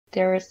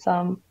there are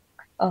some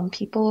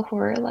people who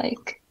are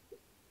like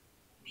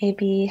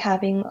maybe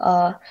having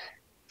a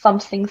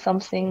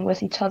something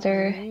with each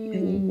other,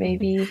 and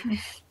maybe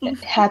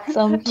had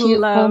some cute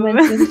Love.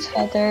 moments with each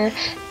other.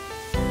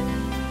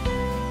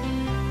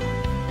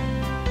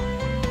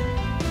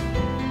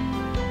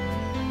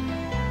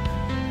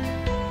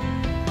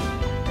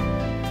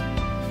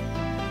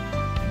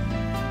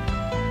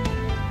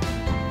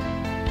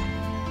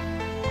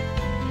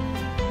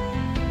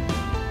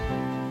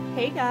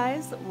 Hey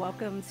guys,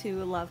 welcome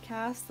to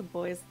LoveCast, the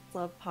Boys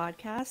Love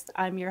podcast.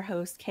 I'm your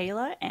host,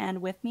 Kayla,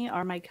 and with me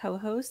are my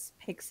co-hosts,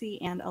 Pixie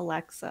and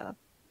Alexa.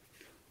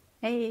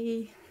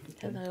 Hey.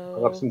 Hello.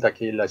 반갑습니다,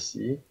 케일라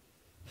씨.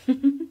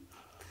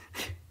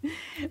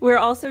 We're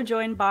also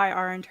joined by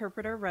our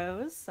interpreter,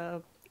 Rose,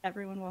 so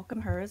everyone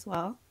welcome her as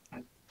well.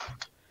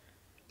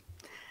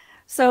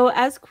 So,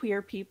 as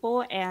queer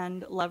people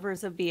and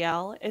lovers of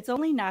BL, it's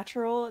only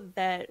natural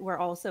that we're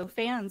also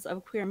fans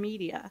of queer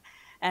media.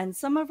 And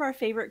some of our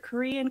favorite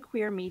Korean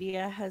queer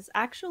media has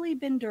actually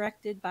been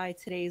directed by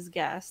today's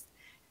guest,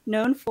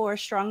 known for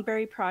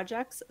Strongberry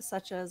projects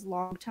such as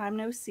Long Time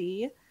No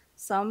See,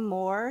 Some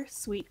More,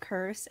 Sweet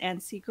Curse, and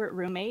Secret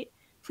Roommate.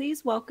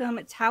 Please welcome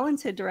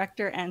talented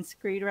director and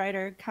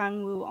screenwriter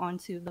Kang Woo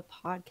onto the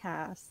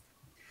podcast.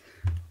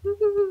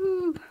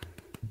 Woo.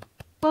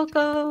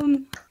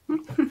 Welcome.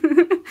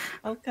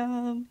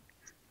 Welcome.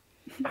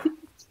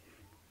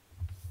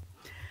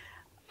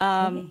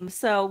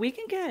 So we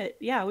can get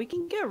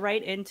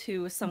right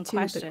into some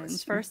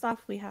questions. First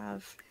off, we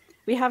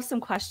have some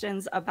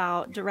questions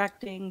about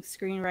directing,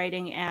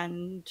 screenwriting,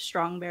 and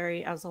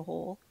Strongberry as a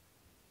whole.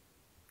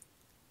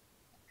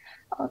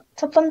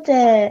 첫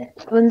번째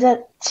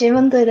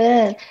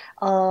질문들은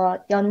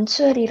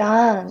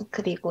연출이랑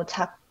그리고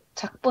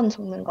작본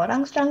적는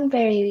거랑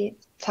스트롱베리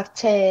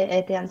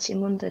자체에 대한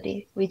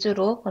질문들이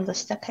위주로 먼저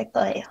시작할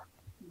거예요.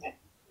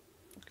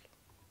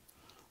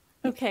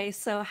 Okay,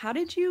 so how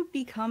did you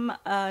become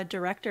a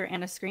director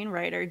and a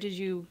screenwriter? Did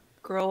you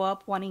grow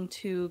up wanting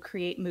to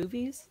create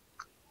movies?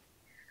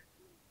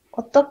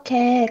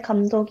 어떻게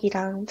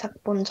감독이랑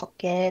작본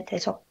적게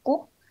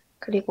되셨고,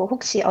 그리고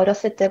혹시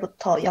어렸을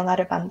때부터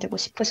영화를 만들고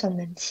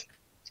싶으셨는지.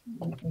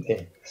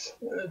 네,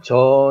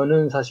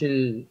 저는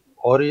사실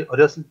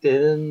어렸을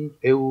때는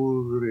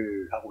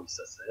배우를 하고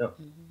있었어요.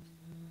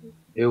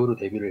 배우로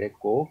데뷔를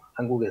했고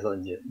한국에서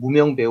이제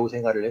무명 배우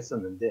생활을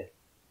했었는데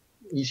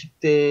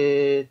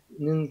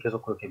 20대는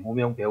계속 그렇게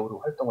무명 배우로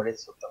활동을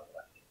했었던 것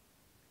같아요.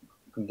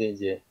 근데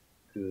이제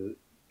그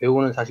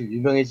배우는 사실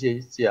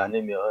유명해지지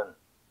않으면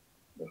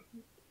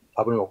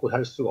밥을 먹고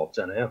살 수가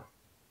없잖아요.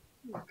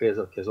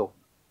 그래서 계속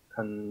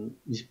한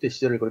 20대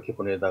시절을 그렇게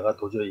보내다가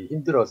도저히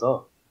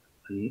힘들어서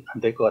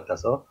안 될 것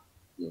같아서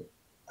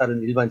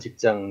다른 일반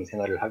직장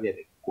생활을 하게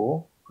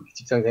됐고,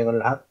 직장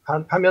생활을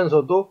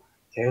하면서도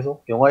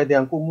계속 영화에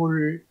대한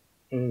꿈을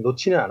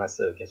놓지는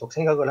않았어요. 계속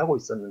생각을 하고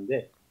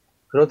있었는데,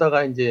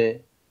 그러다가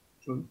이제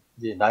좀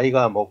이제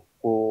나이가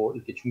먹고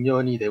이렇게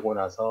중년이 되고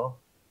나서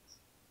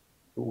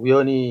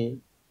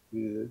우연히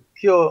그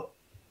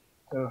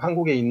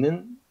한국에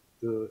있는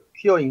그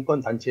퀴어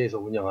인권 단체에서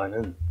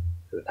운영하는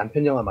그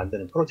단편 영화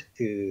만드는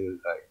프로젝트를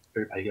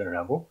발견을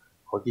하고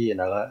거기에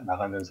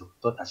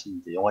나가면서부터 다시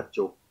이제 영화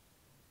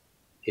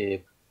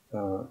쪽에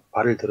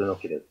발을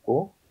들어놓게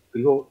됐고,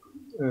 그리고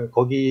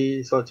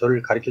거기서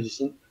저를 가르쳐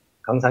주신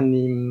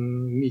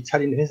강사님이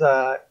차린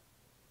회사에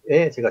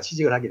제가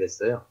취직을 하게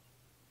됐어요.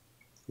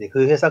 네,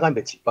 그 회사가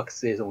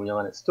매직박스에서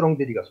운영하는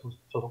스트롱베리가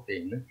소속되어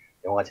있는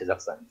영화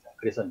제작사입니다.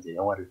 그래서 이제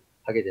영화를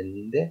하게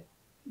됐는데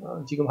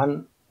지금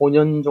한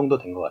 5년 정도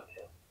된 것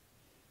같아요.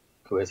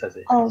 그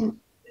회사에서.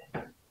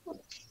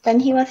 When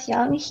he was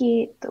young,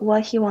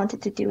 what he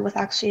wanted to do was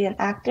actually an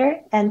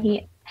actor, and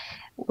he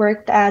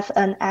worked as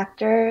an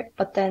actor,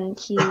 but then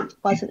he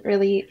wasn't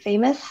really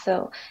famous.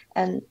 So,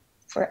 and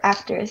for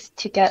actors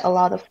to get a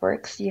lot of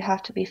works, you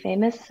have to be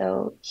famous.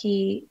 So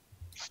he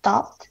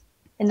stopped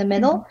in the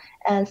middle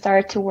and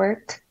started to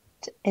work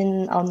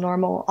in a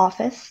normal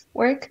office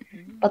work.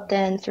 But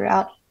then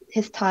throughout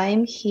his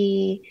time,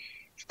 he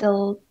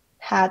still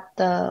had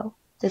the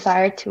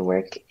desire to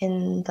work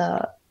in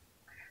the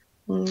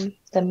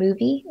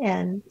movie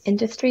and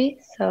industry,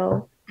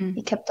 so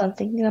he kept on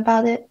thinking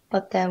about it.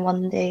 But then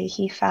one day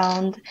he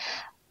found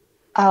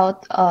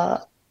out a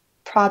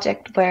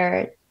project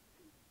where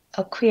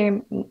a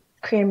queer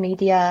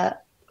media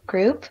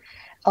group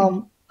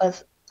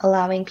was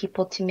allowing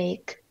people to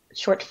make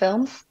short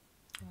films,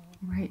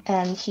 right?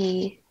 And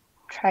he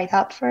tried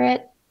out for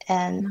it,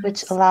 and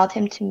which allowed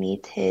him to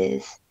meet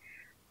his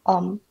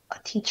a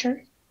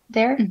teacher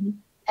there.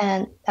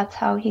 And that's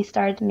how he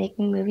started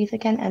making movies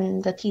again.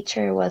 And the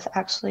teacher was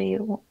actually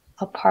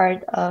a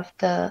part of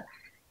the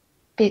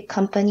big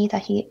company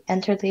that he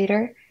entered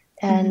later.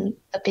 And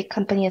the big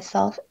company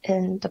itself,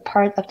 and the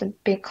part of the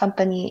big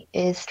company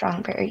is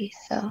Strongberry.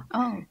 So.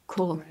 Oh,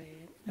 cool.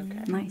 Right.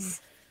 Okay.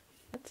 Nice.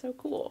 That's so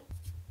cool.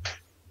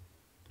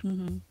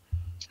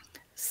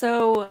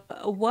 So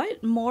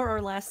what more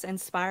or less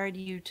inspired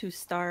you to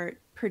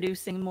start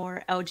producing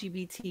more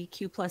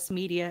LGBTQ plus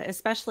media,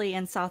 especially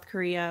in South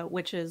Korea,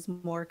 which is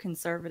more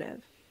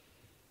conservative?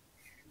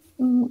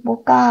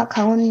 뭐가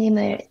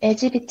강훈님을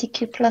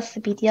LGBTQ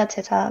플러스 미디어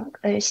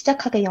제작을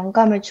시작하게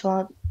영감을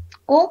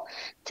주었고,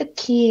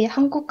 특히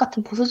한국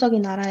같은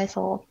보수적인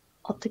나라에서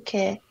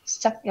어떻게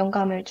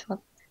영감을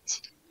주었지?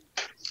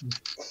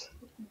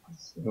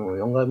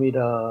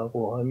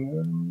 영감이라고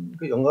하면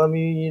그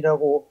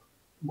영감이라고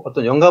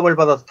어떤 영감을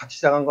받아서 딱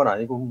시작한 건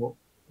아니고 뭐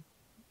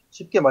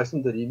쉽게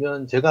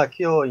말씀드리면 제가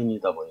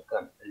퀴어인이다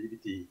보니까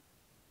LGBTQ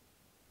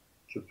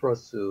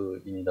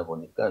플러스인이다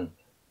보니까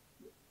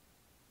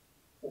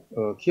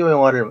퀴어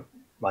영화를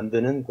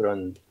만드는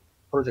그런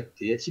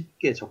프로젝트에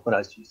쉽게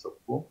접근할 수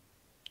있었고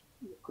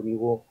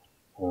그리고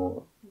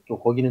또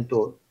거기는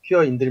또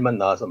퀴어인들만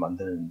나와서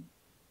만드는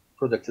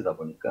프로젝트다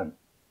보니까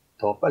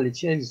더 빨리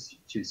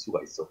친해질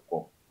수가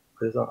있었고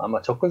그래서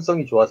아마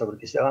접근성이 좋아서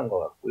그렇게 시작한 것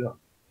같고요.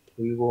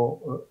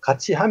 그리고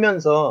같이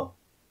하면서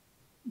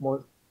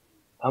뭐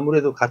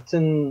아무래도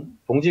같은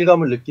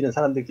동질감을 느끼는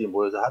사람들끼리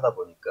모여서 하다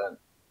보니까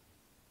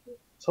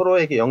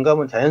서로에게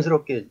영감은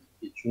자연스럽게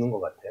주는 것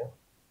같아요.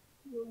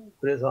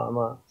 그래서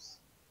아마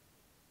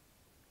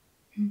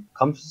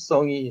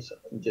감수성이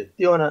이제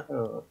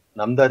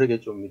남다르게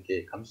좀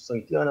이렇게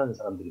감수성이 뛰어난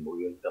사람들이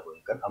모여 있다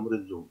보니까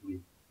아무래도 좀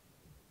우리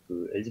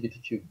그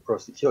LGBTQ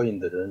플러스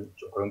퀴어인들은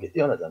좀 그런 게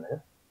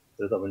뛰어나잖아요.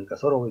 그러다 보니까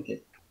서로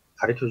이렇게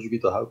가르쳐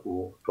주기도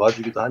하고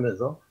도와주기도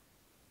하면서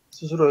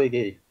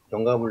스스로에게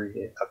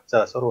영감을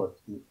각자 서로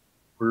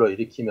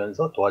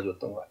불러일으키면서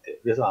도와줬던 것 같아요.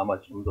 그래서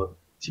아마 좀 더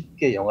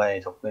쉽게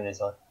영화에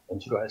접근해서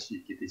연출을 할 수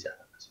있게 되지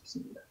않을까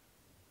싶습니다.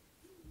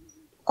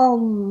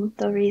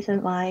 The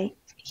reason why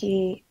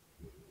he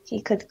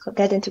could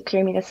get into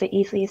queer media so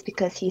easily is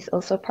because he's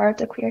also part of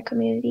the queer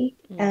community.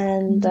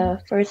 And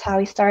first, how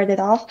he started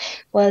off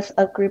was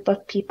a group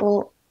of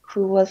people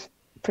who was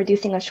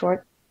producing a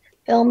short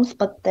films,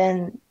 but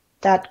then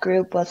that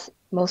group was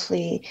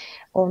mostly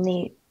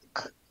only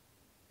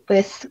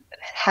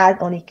had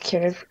only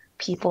queer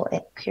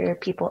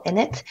people in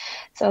it.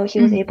 So he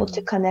was able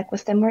to connect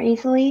with them more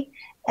easily.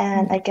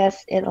 And I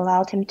guess it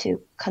allowed him to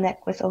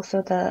connect with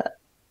also the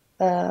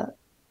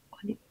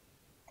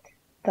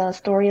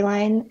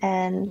storyline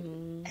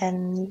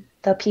and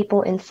the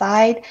people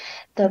inside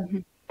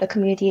the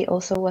community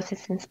also was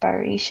his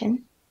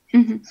inspiration.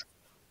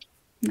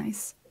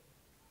 Nice.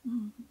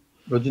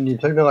 로즈님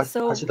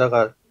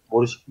설명하시다가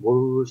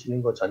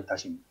모르시는 거 전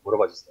다시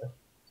물어봐 주세요.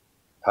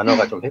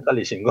 단어가 좀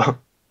헷갈리신 거.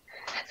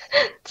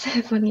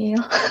 죄송해요.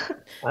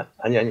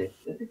 아니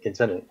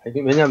괜찮아요.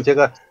 왜냐하면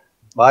제가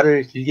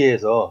말을 길게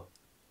해서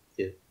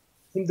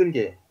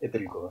힘들게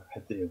해드릴 것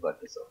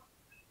같아서.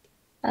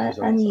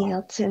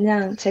 아니에요.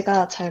 그냥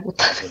제가 잘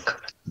못하는 거.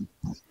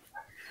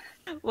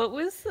 What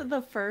was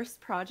the first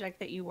project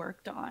that you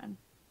worked on?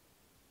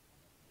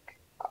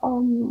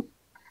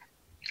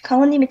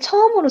 강원님이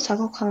처음으로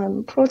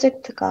작업한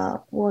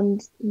프로젝트가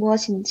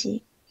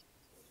무엇인지.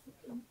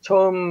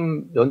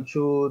 처음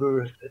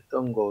연출을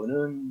했던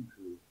거는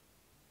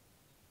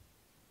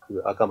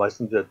그 아까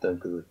말씀드렸던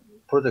그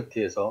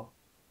프로젝트에서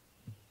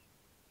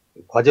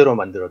과제로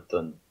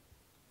만들었던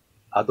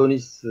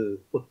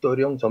아도니스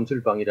꽃도령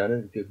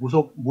점술방이라는 그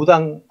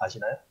무당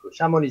아시나요? 그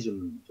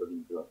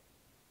샤머니즘적인 그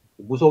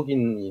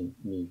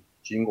무속인이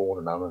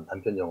주인공으로 나오는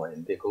단편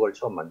영화인데 그걸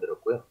처음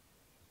만들었고요.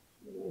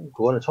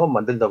 그거는 처음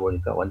만들다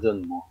보니까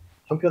완전 뭐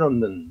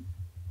형편없는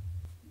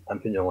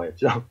단편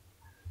영화였죠.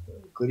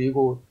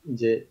 그리고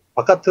이제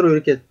바깥으로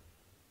이렇게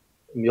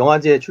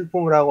영화제에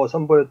출품을 하고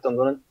선보였던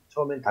거는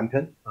처음엔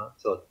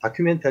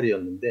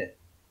다큐멘터리였는데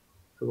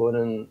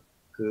그거는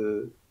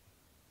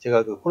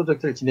제가 그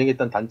프로젝트를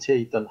진행했던 단체에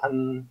있던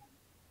한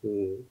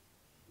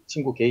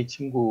게이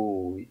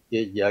친구의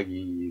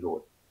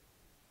이야기로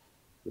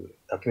그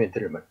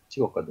다큐멘터리를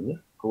찍었거든요.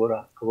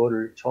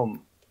 그거를 처음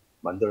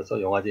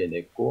만들어서 영화제에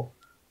냈고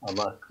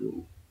아마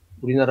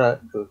우리나라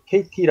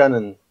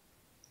KT라는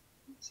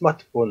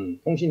스마트폰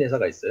통신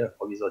회사가 있어요.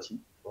 거기서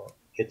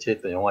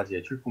개최했던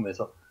영화제에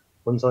출품해서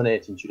본선에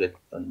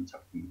진출했던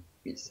작품이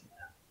있습니다.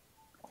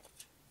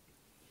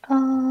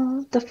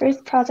 The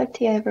first project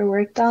he ever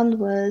worked on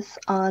was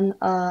on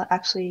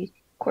actually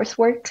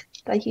coursework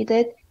that he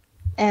did,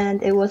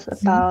 and it was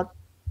about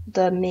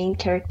the main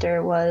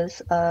character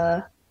was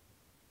I'm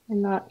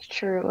not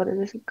sure what it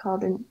is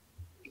called in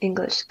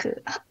English.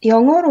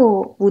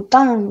 영어로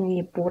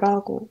무당이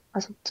뭐라고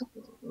하셨죠?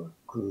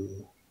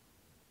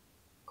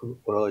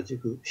 뭐라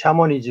그러지?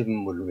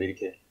 샤머니즘을 왜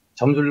이렇게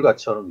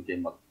점술가처럼 이렇게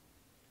막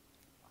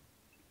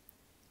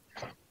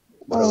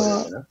뭐라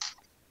그래야 되나?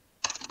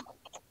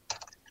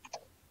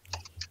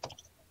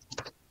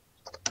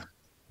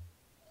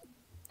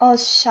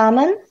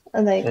 Shaman?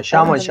 Like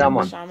shaman.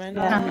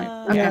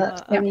 Yeah.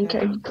 Main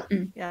character.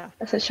 Yeah.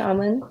 As a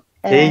shaman.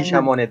 게이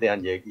샤먼에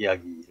대한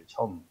이야기를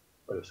처음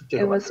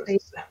숙제로 만들었어요. It was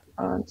based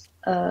on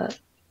a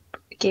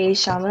gay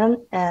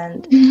shaman,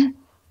 and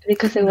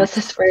because it was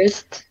his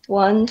first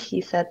one, he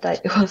said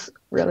that it was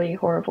really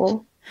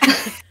horrible.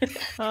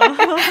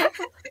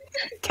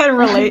 Can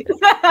relate.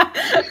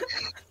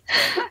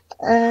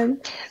 And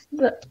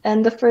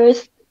the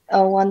first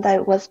one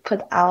that was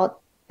put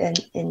out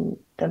in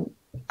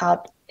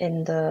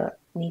the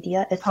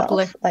media itself,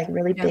 Public, like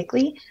really yeah.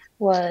 bigly,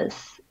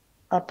 was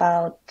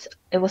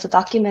it was a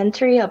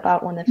documentary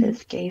about one of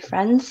his gay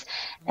friends,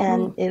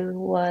 and there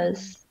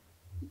was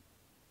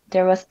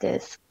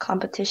this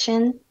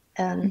competition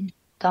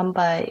done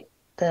by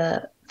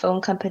the phone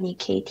company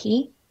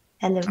KT,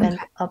 and it went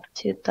up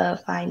to the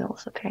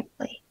finals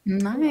apparently.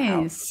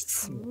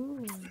 Nice.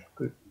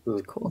 Cool.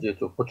 이제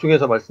좀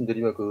보충해서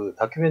말씀드리면 그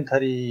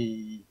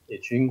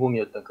다큐멘터리의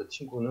주인공이었던 그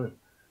친구는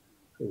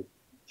그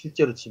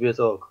실제로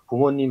집에서 그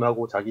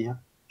부모님하고 자기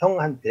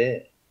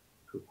형한테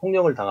그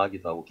폭력을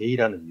당하기도 하고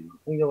게이라는 이유로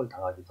폭력을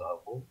당하기도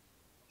하고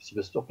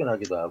집에서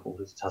쫓겨나기도 하고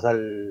그래서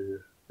자살을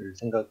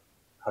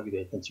생각하기도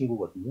했던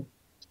친구거든요.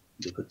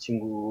 이제 그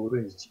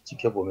친구를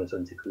지켜보면서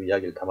이제 그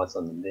이야기를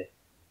담았었는데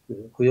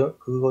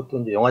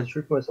그것도 이제 영화제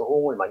출품에서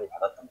호응을 많이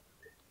받았던 것 같아요.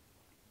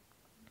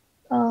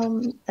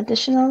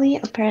 Additionally,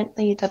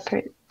 apparently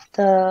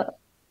the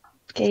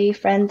gay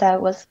friend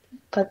that was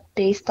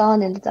based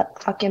on in the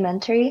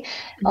documentary,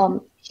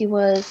 he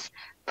was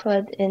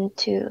put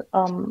into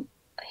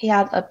he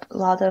had a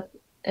lot of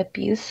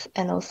abuse,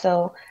 and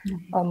also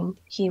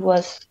he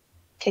was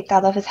kicked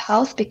out of his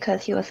house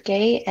because he was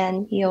gay,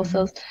 and he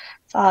also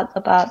thought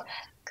about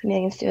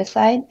committing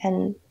suicide,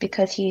 and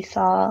because he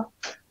saw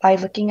by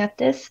looking at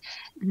this,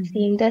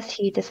 seeing this,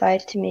 he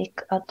decided to make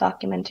a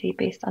documentary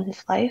based on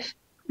his life.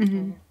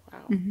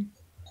 Wow.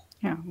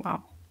 Yeah,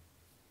 wow.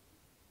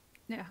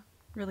 Yeah,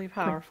 really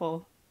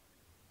powerful.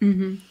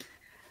 Mm-hmm.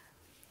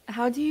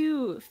 How do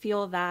you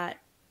feel that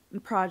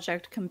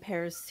project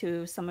compares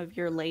to some of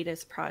your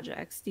latest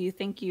projects? Do you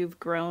think you've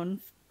grown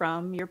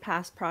from your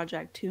past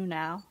project to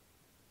now?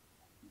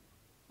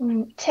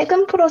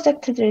 최근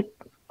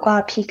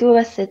프로젝트들과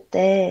비교했을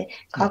때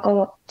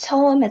과거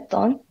처음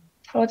했던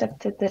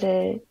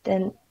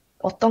프로젝트들은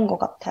어떤 것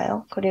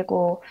같아요?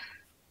 그리고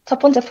첫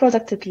번째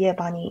프로젝트 비해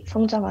많이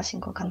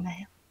성장하신 것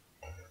같나요?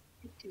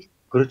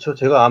 그렇죠.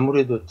 제가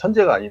아무래도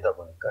천재가 아니다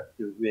보니까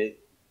왜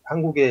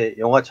한국의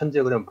영화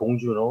천재 그러면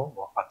봉준호,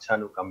 뭐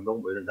박찬욱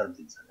감독 뭐 이런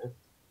사람들 있잖아요.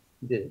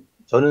 근데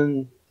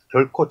저는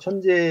결코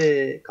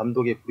천재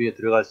감독의 부류에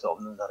들어갈 수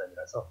없는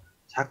사람이라서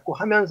자꾸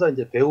하면서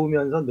이제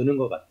배우면서 느는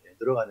것 같아요.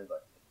 늘어가는 것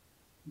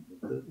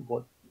같아요.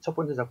 뭐 첫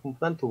번째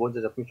작품보다는 두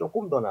번째 작품이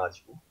조금 더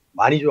나아지고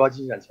많이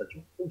좋아지지 않지만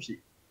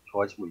조금씩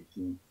좋아지고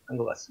있긴 한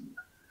것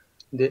같습니다.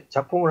 근데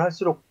작품을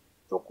할수록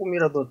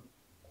조금이라도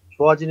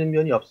좋아지는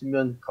면이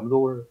없으면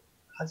감독을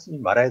하지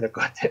말아야 될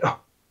것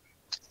같아요.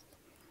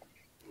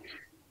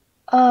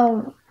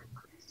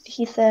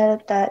 He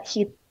said that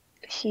he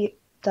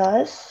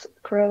does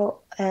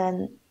grow,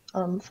 and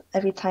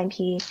every time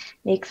he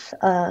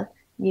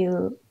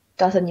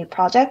does a new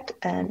project,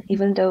 and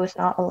even though it's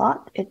not a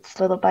lot, it's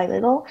little by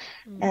little,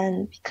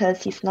 and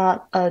because he's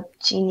not a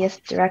genius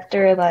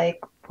director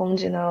like Bong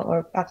Joon-ho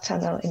or Park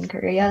Chan-ho in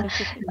Korea,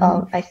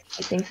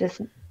 he thinks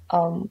it's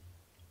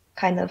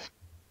kind of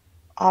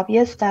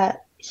obvious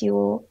that he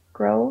will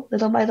grow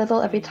little by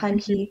little every time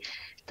he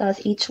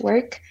does each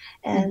work,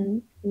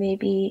 and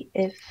maybe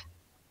if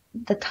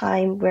the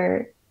time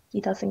where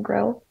he doesn't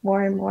grow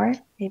more and more,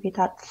 maybe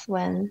that's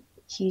when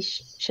he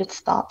should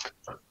stop.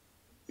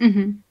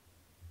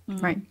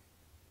 Right.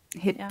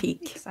 Hit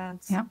peak. Makes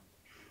sense. Yeah.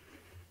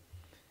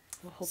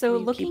 Well, hopefully So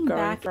you looking keep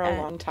going back for a at-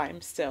 long time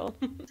still.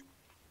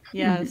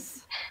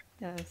 Yes.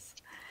 Yes.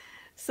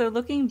 So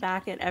looking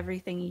back at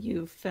everything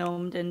you've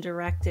filmed and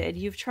directed,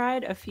 you've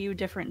tried a few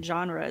different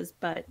genres,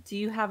 but do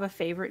you have a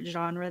favorite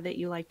genre that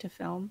you like to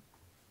film?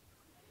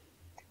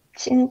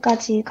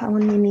 지금까지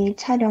강훈님이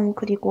촬영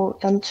그리고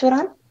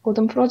연출한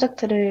모든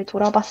프로젝트를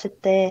돌아봤을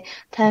때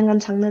다양한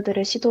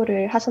장르들을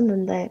시도를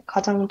하셨는데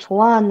가장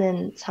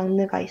좋아하는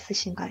장르가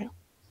있으신가요?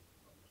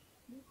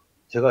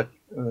 제가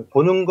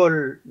보는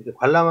걸 이제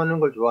관람하는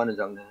걸 좋아하는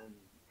장르는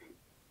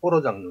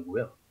호러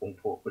장르고요,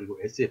 공포 그리고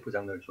SF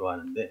장르를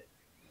좋아하는데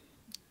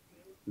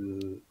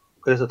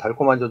그래서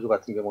달콤한 저주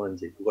같은 경우는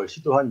이제 그걸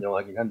시도한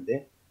영화긴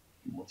한데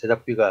뭐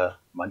제작비가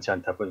많지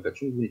않다 보니까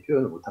충분히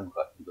표현을 못한 것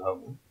같기도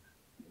하고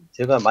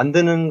제가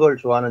만드는 걸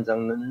좋아하는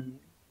장르는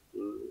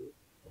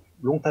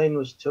롱타임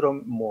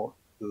노시처럼 뭐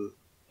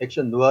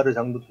액션 누아르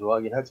장르도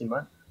좋아하긴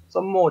하지만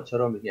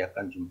썸머처럼 이게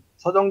약간 좀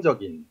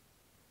서정적인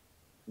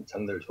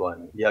장르를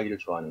좋아하는 이야기를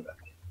좋아하는 것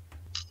같아요.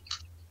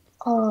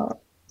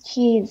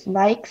 He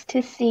likes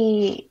to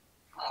see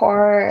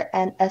horror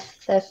and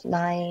SF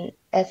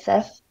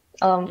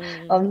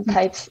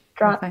types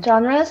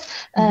genres,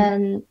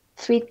 and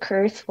Sweet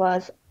Curse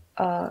was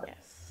a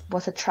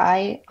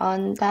try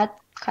on that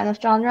kind of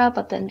genre,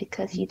 but then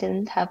because he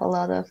didn't have a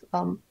lot of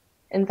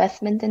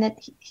investment in it,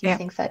 he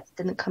thinks that it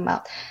didn't come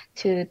out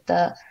to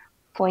the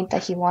point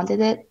that he wanted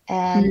it,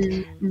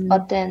 and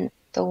but then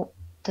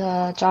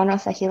the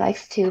genres that he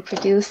likes to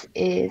produce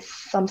is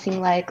something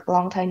like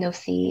Long Time No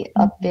See,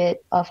 a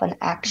bit of an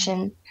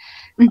action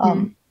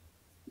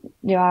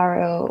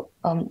noir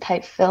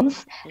type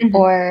films,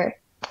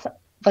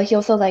 but he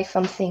also likes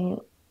a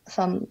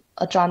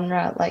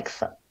genre like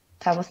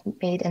that was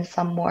made in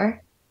some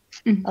more,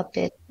 a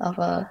bit of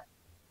a,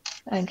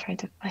 I'm trying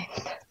to find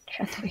the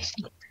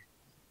translation.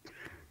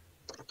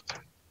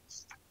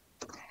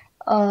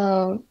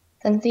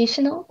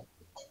 sensational.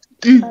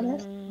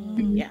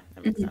 Yeah,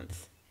 that makes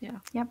sense. Yeah.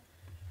 Yep.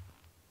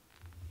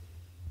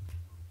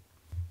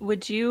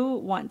 Would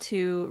you want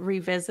to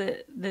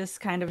revisit this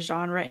kind of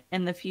genre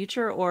in the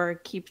future or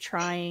keep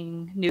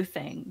trying new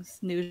things,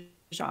 new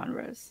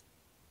genres?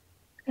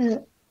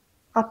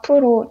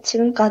 앞으로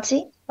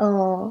지금까지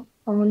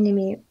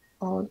어머님이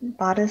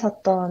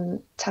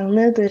말하셨던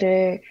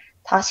장르들을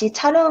다시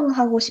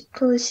촬영하고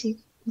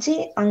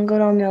싶으신지 안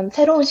그러면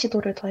새로운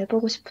시도를 더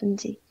해보고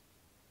싶은지.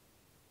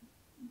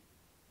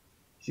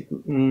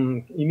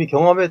 지금 이미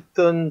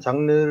경험했던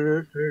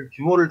장르를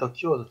규모를 더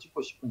키워서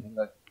찍고 싶은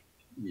생각이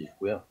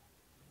있고요.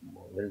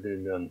 뭐 예를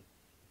들면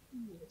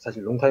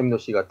사실 롱타임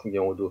노씨 같은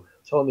경우도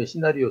처음에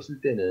시나리오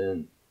쓸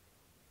때는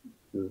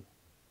그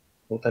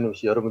롱타임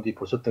노씨 여러분들이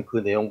보셨던 그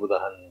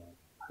내용보다 한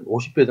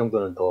 50배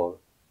정도는 더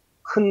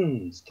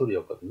큰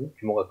스토리였거든요.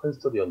 규모가 큰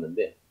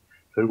스토리였는데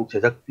결국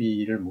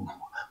제작비를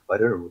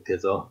마련을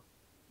못해서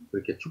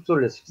그렇게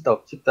축소를 해서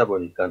찍다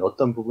보니까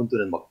어떤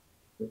부분들은 막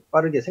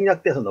빠르게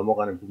생략돼서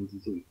넘어가는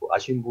부분들도 있고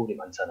아쉬운 부분이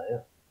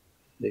많잖아요.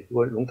 근데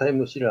그걸 롱타임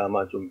노씨를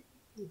아마 좀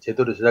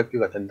제대로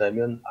제작비가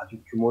된다면 아주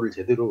규모를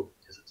제대로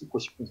해서 찍고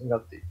싶은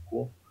생각도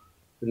있고,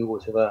 그리고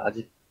제가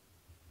아직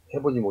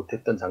해보지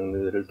못했던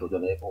장르를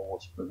도전해보고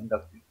싶은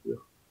생각도 있고요.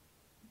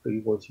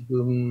 그리고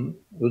지금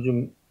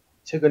요즘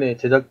최근에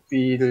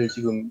제작비를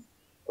지금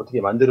어떻게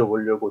만들어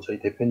보려고 저희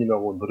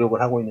대표님하고 노력을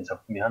하고 있는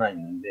작품이 하나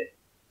있는데,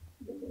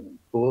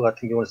 그거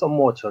같은 경우는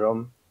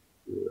썸머처럼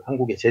그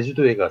한국의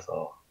제주도에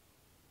가서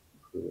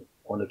그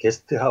어느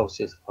게스트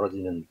하우스에서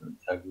벌어지는 그런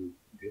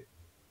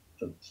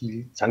좀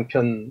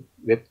장편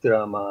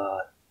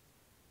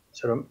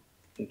웹드라마처럼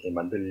이렇게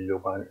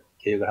만들려고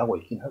계획을 하고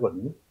있긴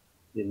하거든요.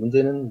 근데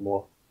문제는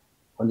뭐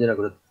언제나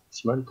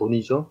그렇지만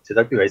돈이죠.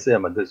 제작비가 있어야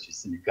만들 수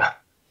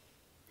있으니까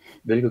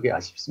늘 그게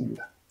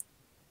아쉽습니다.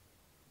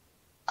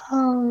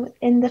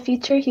 In the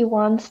future, he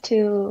wants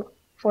to,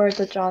 for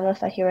the genres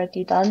that he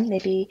already done,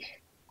 maybe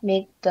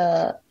make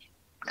it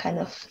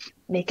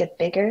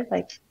bigger,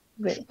 but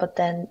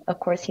then of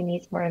course he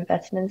needs more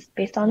investments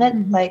based on it.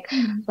 Like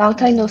long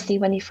time no see,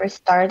 when he first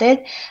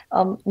started,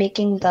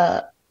 making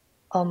the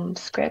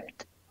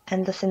script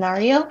and the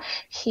scenario,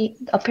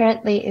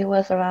 apparently it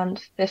was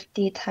around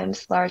 50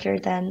 times larger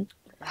than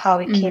how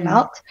it came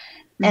out,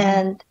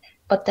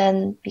 but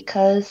then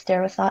because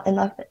there was not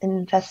enough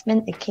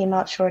investment, it came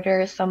out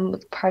shorter. Some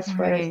parts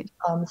were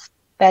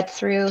sped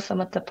through, some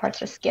of the parts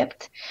were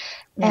skipped,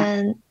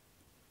 and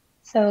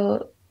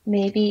so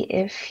maybe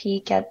if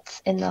he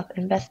gets enough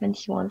investment,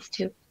 he wants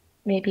to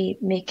maybe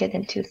make it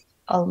into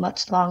a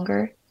much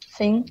longer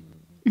thing.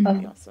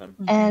 Awesome.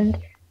 And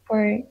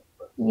for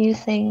new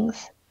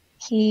things,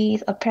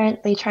 he's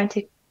apparently trying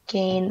to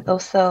gain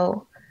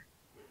also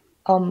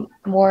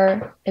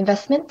more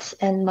investments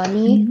and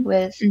money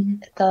with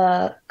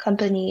the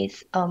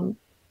company's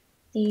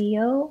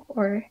CEO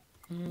or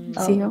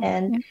CEO,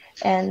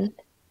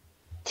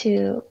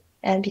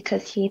 and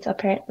because he's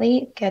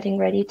apparently getting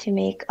ready to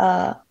make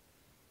a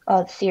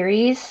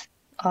series,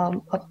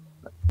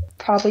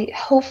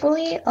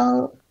 hopefully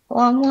a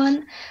long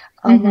one,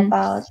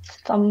 about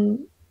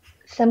some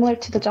similar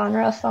to the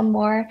genre, some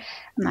more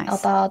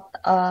about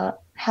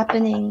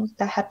happening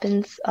that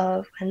happens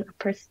of when a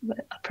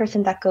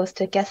person that goes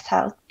to a guest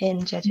house in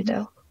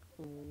Jeju-do.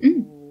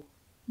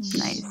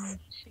 Nice.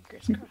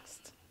 Fingers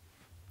crossed.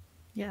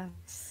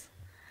 Yes.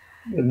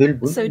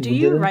 So do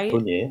you write?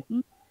 돈이에요.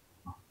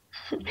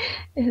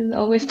 And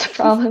always the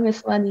problem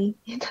is money.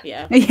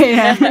 Yeah.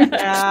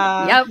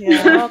 Yeah. Yep.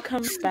 It all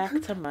comes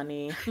back to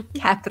money.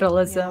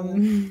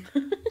 Capitalism.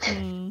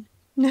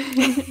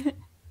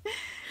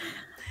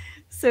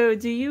 So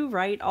do you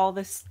write all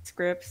the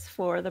scripts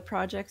for the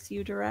projects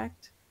you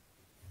direct?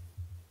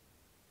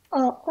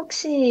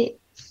 혹시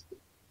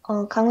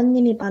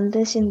강훈님이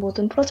만드신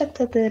모든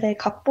프로젝트들의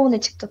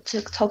각본을 직접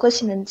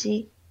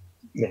적으시는지?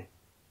 네,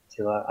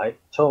 제가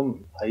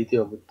처음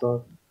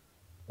아이디어부터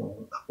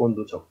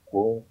각본도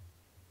적고,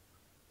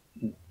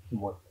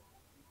 뭐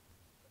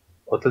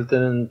어떨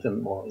때는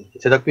좀 뭐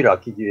제작비를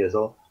아끼기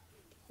위해서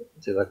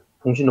제가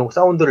동시녹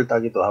사운드를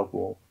따기도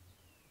하고,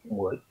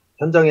 뭐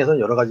현장에서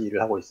여러 가지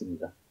일을 하고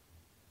있습니다.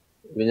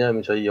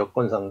 왜냐하면 저희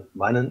여건상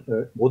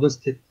모든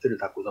스태프들을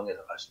다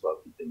구성해서 갈 수가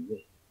없기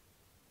때문에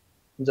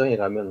현장에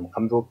가면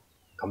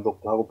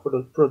감독도 하고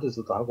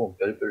프로듀서도 하고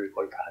별별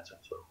걸 다 하죠.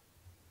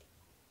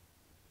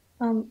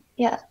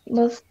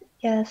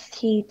 Yes,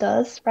 he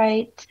does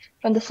write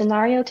from the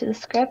scenario to the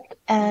script,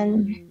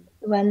 and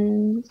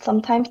when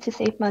sometimes to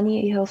save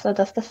money, he also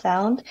does the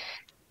sound,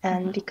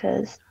 and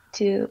because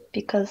to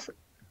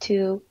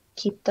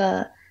keep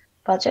the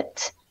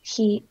budget,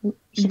 he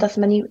does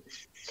many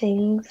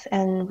things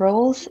and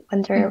roles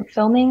when they're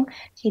filming.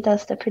 He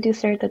does the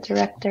producer, the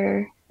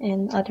director,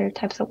 and other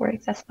types of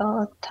work as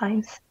well at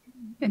times.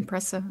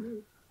 Impressive.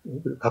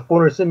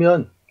 각본을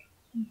쓰면,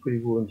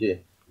 그리고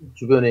이제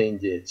주변에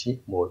이제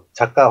뭐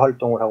작가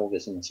활동을 하고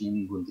계신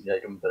지인분들이나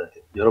이런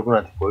분들한테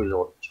여러분한테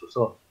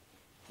보여줘서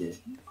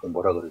그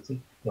뭐라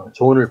그러지?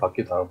 조언을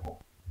받기도 하고,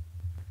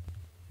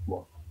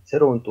 뭐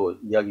새로운 또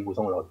이야기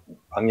구성을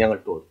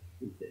방향을 또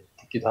이제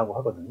듣기도 하고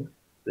하거든요.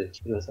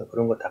 그래서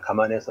그런 거 다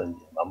감안해서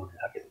이제 마무리를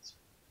하게 되죠.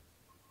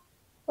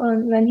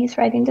 When he's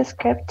writing the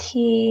script,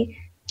 he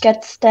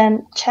gets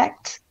them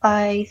checked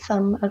by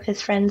some of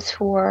his friends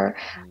who are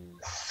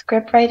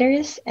script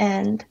writers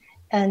and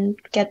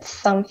gets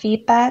some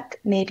feedback,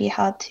 maybe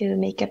how to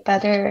make it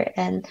better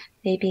and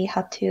maybe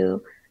how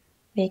to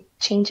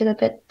change it a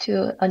bit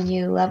to a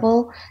new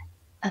level.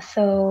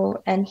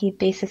 And he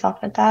bases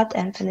off of that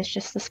and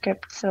finishes the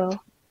script so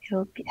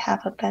he'll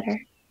have a better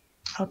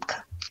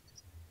outcome.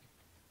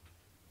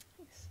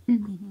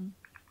 Mm-hmm.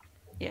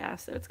 Yeah,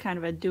 so it's kind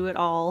of a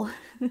do-it-all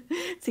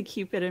to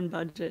keep it in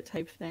budget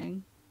type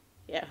thing.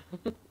 Yeah.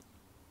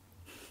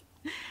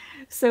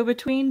 So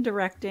between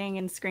directing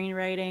and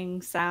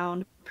screenwriting,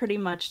 sound, pretty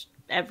much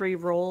every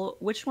role,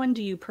 which one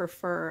do you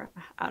prefer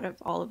out of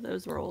all of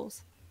those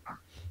roles?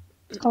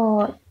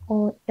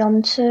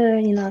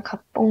 연출이나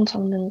각본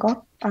적는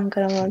것? 안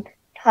그러면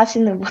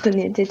하시는 모든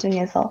일들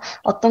중에서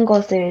어떤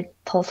것을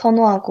더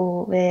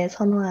선호하고 왜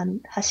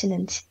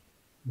하시는지?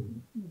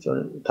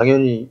 저는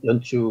당연히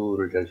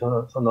연출을 제일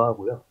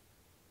선호하고요.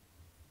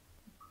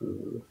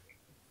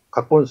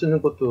 각본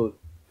쓰는 것도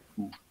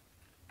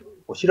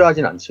뭐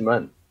싫어하진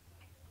않지만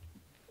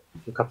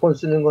각본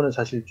쓰는 거는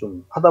사실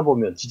좀 하다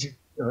보면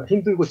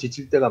힘들고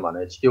지칠 때가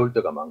많아요. 지겨울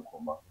때가 많고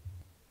막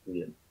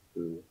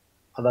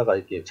하다가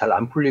이렇게 잘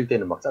안 풀릴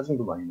때는 막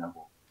짜증도 많이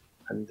나고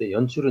하는데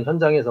연출은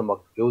현장에서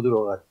막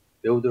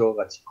배우들과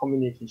같이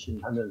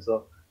커뮤니케이션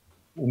하면서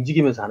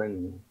움직이면서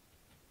하는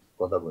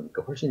거다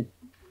보니까 훨씬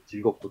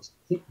즐겁고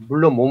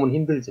물론 몸은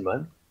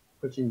힘들지만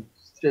훨씬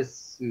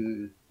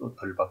스트레스도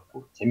덜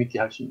받고 재밌게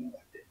할 수 있는 것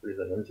같아요.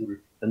 그래서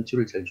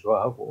연출을 제일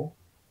좋아하고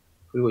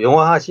그리고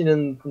영화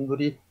하시는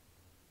분들이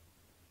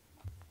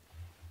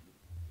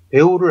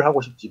배우를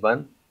하고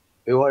싶지만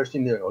배우할 수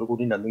있는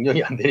얼굴이나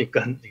능력이 안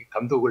되니까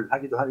감독을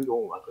하기도 하는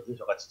경우가 많거든요.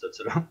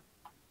 저처럼.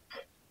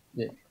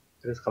 네,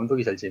 그래서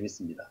감독이 제일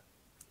재밌습니다.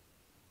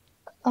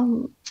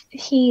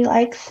 He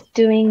likes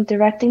doing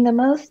directing the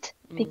most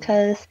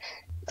because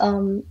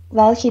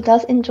while he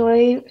does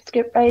enjoy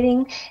script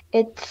writing,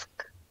 it's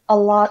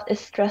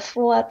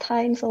stressful at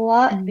times a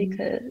lot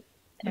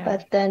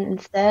but then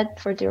instead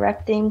for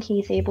directing,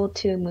 he's able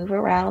to move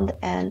around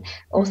and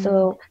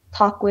also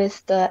talk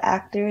with the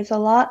actors a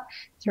lot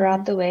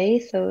throughout the way.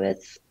 So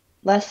it's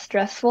less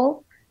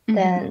stressful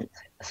than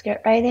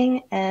script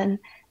writing. And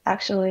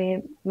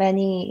actually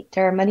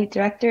there are many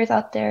directors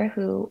out there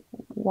who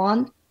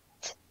want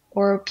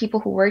or people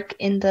who work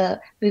in the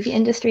movie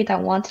industry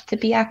that want to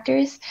be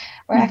actors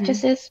or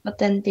actresses, but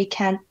then they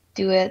can't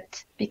do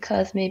it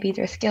because maybe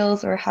their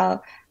skills or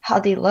how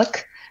they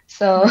look.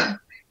 So,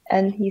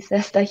 and he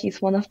says that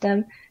he's one of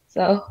them.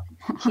 So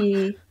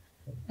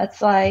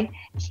that's why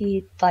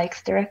he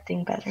likes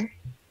directing better.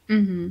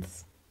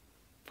 It's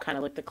kind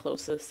of like the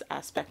closest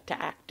aspect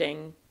to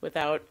acting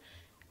without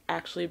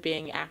actually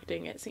being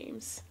acting, it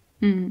seems.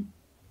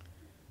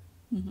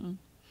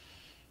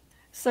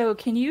 So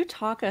can you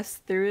talk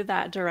us through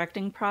that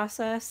directing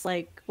process?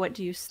 Like, what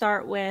do you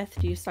start with?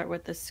 Do you start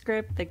with the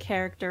script, the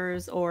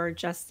characters, or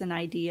just an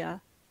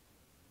idea?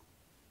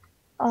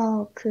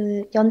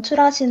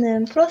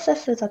 연출하시는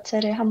프로세스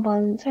자체를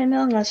한번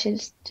설명하실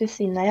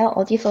수 있나요?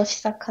 어디서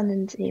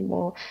시작하는지,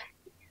 뭐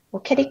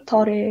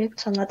캐릭터를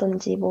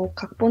정하든지, 뭐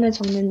각본을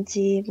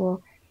적는지,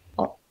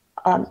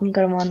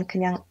 그러면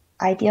그냥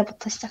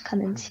아이디어부터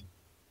시작하는지.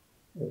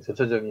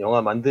 전체적인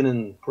영화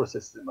만드는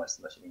프로세스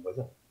말씀하시는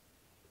거죠?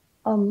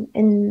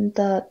 In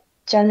the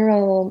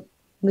general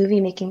movie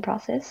making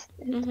process.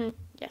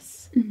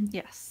 Yes.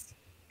 Yes.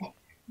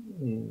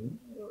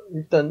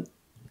 일단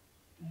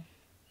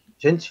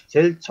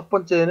제일 첫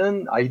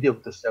번째는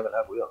아이디어부터 시작을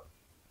하고요.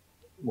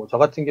 뭐 저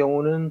같은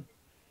경우는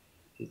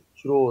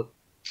주로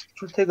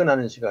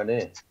출퇴근하는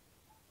시간에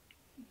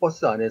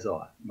버스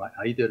안에서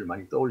아이디어를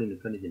많이 떠올리는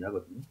편이긴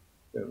하거든요.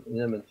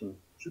 왜냐하면 좀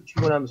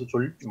출근하면서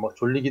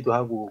졸리기도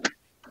하고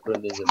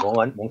그런데 이제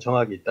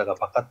멍청하게 있다가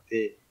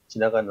바깥에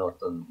지나가는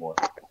어떤 뭐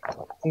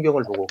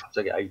풍경을 보고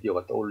갑자기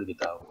아이디어가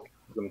떠오르기도 하고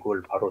그럼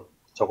그걸 바로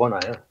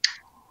적어놔요.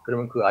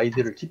 그러면 그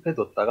아이디어를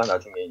킵해뒀다가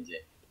나중에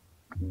이제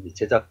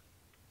제작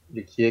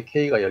기획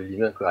회의가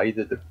열리면 그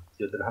아이디어들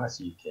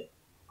하나씩 이렇게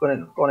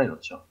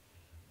꺼내놓죠.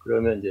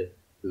 그러면 이제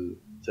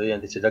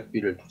저희한테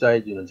제작비를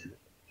투자해주는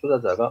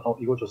투자자가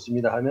이거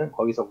좋습니다 하면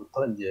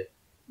거기서부터 이제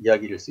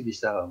이야기를 쓰기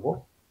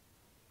시작하고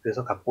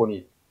그래서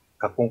각본이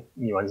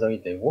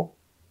완성이 되고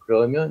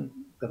그러면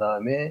그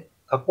다음에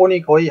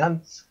각본이 거의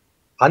한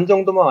반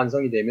정도만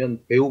완성이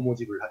되면 배우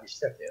모집을 하기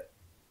시작해요.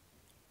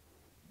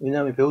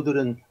 왜냐하면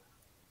배우들은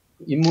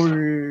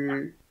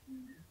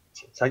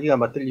자기가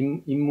맡을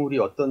인물이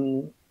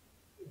어떤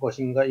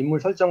것인가 인물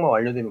설정만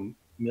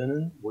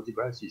완료되면은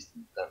모집을 할 수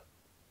있으니까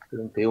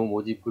그런 배우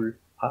모집을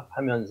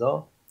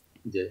하면서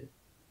이제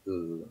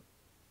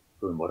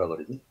그걸 뭐라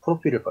그러지?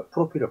 프로필을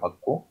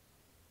받고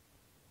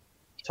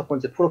첫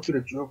번째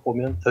프로필을 쭉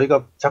보면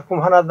저희가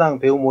작품 하나당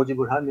배우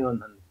모집을 하면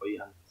거의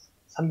한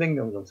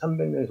 300명에서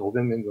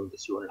 500명 정도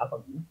지원을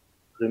하거든요.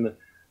 그러면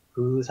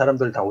그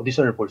사람들 다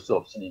오디션을 볼 수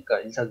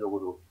없으니까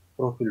 1차적으로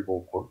프로필을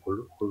보고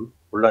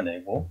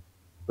골라내고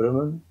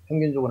그러면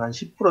평균적으로 한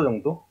 10%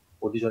 정도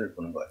오디션을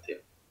보는 것 같아요.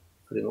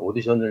 그러면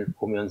오디션을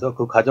보면서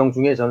그 과정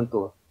중에 저는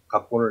또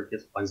각본을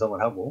계속 완성을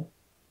하고,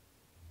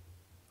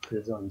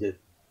 그래서 이제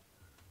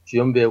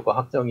주연 배우가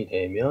확정이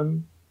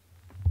되면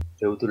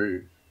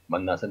배우들을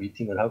만나서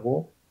미팅을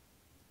하고,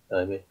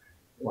 그다음에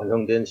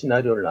완성된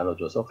시나리오를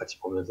나눠줘서 같이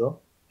보면서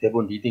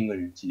대본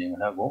리딩을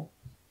진행을 하고,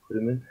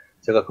 그러면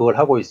제가 그걸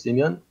하고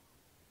있으면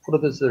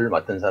프로듀스를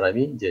맡은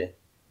사람이 이제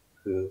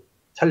그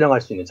촬영할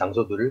수 있는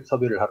장소들을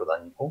섭외를 하러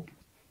다니고,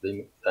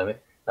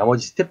 그다음에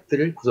나머지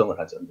스태프들을 구성을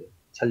하죠.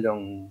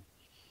 촬영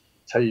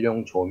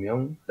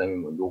조명, 그다음에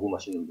뭐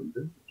녹음하시는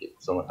분들 이렇게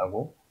구성을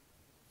하고,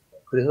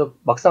 그래서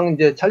막상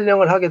이제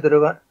촬영을 하게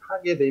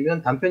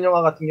되면 단편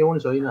영화 같은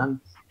경우는 저희는 한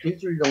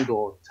일주일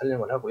정도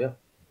촬영을 하고요.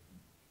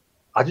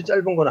 아주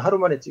짧은 거는 하루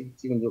만에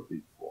찍은 적도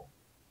있고,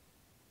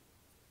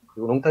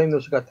 그리고 롱타임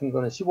노시 같은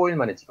거는 15일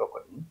만에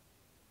찍었거든요.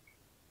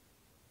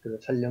 그래서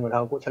촬영을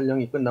하고,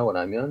 촬영이 끝나고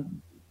나면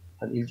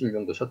한 일주일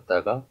정도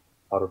쉬었다가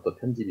바로 또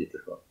편집에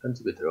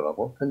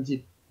들어가고,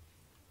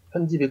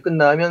 편집이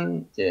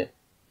끝나면 이제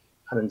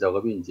하는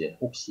작업이 이제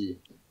혹시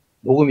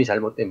녹음이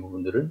잘못된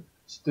부분들은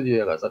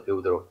스튜디오에 가서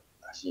배우들하고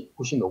다시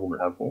후시 녹음을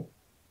하고,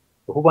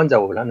 후반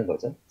작업을 하는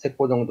거죠. 색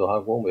보정도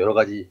하고, 뭐 여러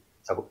가지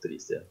작업들이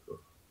있어요.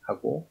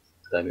 하고,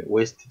 그 다음에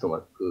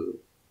OST도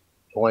그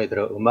동화에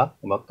들어가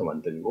음악도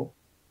만들고,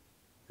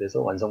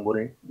 그래서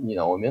완성본이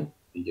나오면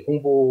이제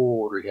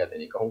홍보를 해야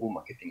되니까 홍보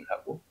마케팅을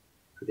하고,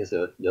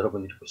 그래서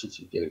여러분들이 보실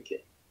수 있게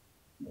이렇게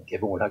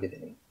개봉을 하게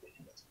되는 거죠.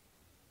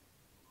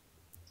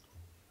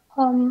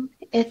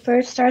 It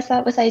first starts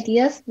out with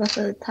ideas. Most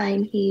of the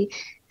time he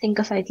thinks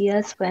of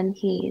ideas when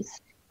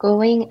he's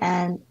going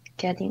and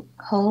getting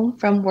home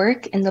from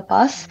work in the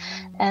bus.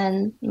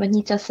 And when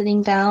he's just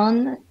sitting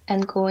down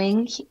and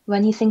going,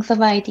 when he thinks of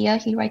an idea,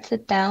 he writes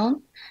it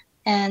down.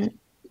 And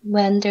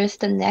when there's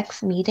the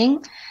next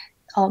meeting,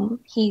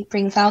 he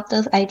brings out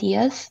those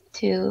ideas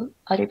to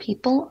other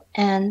people.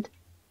 And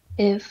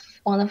if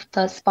one of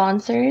the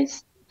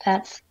sponsors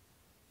that's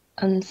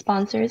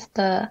sponsors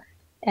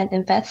and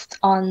invests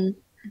on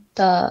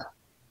the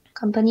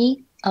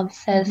company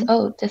says,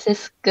 oh, this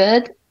is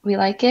good, we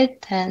like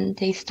it, then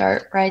they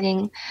start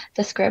writing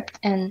the script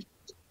and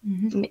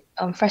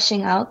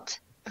fleshing out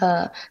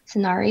the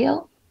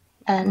scenario.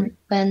 And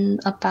when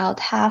about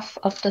half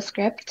of the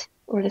script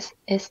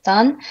is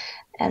done,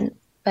 and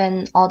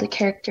when all the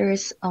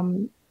characters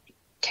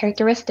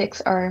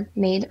characteristics are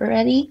made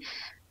already,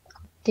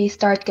 they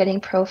start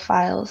getting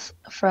profiles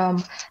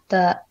from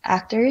the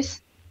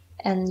actors.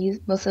 And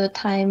most of the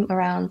time,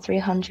 around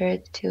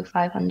 300 to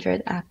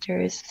 500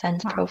 actors send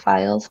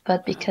profiles,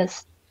 but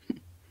because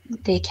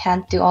they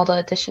can't do all the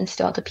additions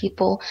to all the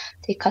people,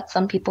 they cut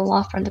some people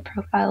off from the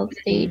profile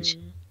stage,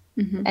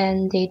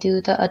 and they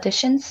do the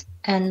additions.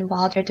 And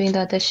while they're doing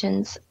the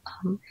additions,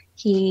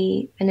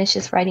 he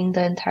finishes writing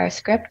the entire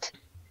script.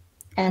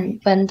 And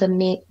when the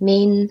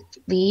main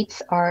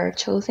leads are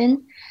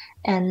chosen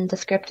and the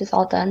script is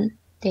all done,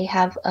 they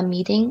have a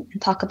meeting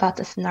and talk about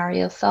the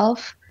scenario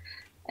itself.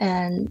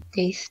 And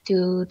they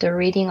do the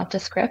reading of the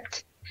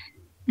script,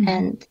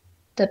 and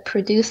the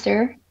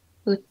producer,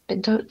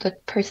 the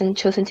person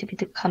chosen to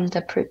become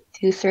the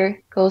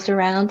producer, goes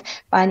around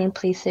finding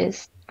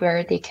places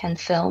where they can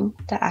film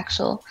the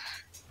actual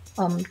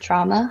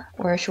drama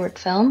or short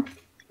film,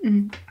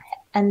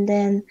 and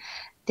then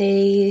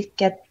they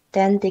get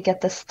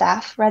the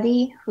staff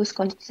ready, who's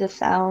going to do the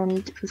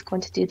sound, who's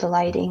going to do the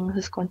lighting,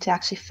 who's going to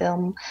actually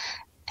film.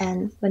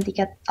 And when they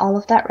get all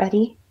of that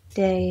ready,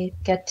 they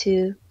get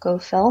to go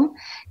film.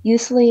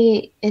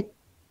 Usually it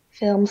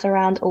films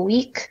around a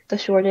week. The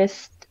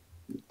shortest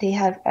they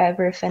have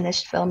ever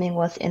finished filming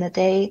was in a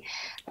day.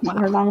 Wow.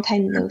 For a long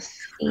time no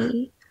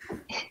see,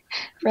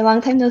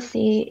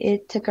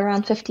 it took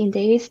around 15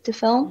 days to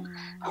film.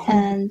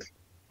 And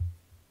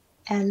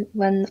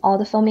when all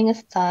the filming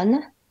is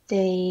done,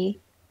 they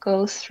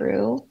go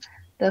through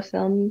the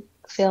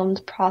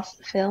filmed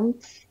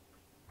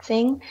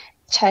thing,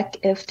 check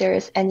if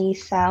there's any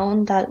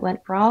sound that went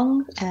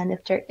wrong, and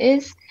if there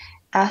is,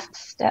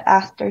 asks the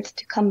actors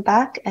to come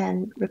back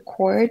and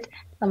record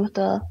some of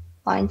the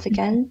lines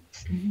again.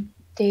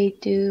 They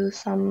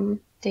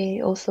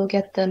also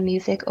get the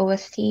music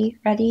OST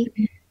ready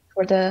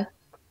for the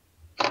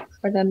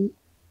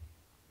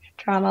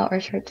drama or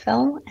short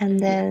film, and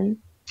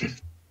then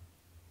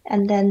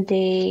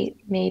they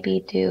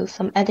maybe do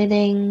some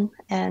editing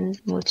and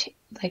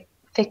like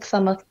fix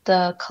some of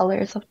the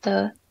colors of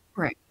the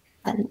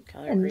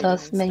and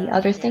those many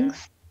other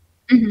things.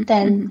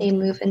 Then they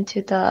move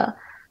into the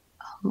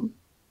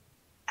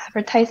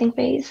advertising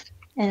phase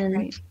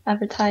and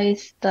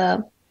advertise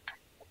the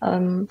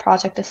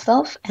project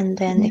itself, and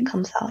then it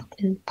comes out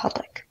in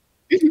public.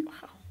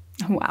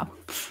 Wow.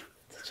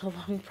 Such a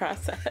long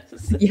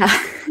process. Yeah.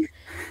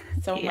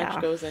 So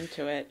much goes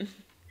into it.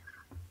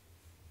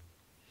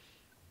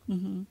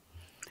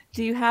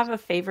 Do you have a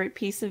favorite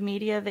piece of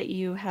media that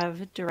you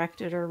have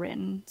directed or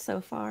written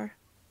so far?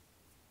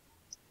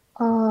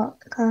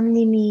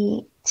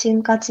 가은님이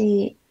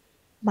지금까지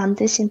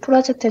만드신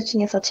프로젝트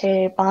중에서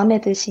제일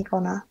마음에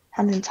드시거나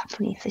하는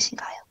작품이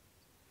있으신가요?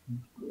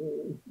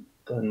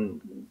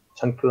 일단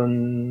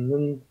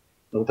장편은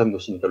롱타임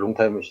노시니까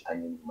롱타임 노시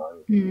당연히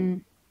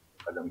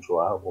가장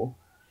좋아하고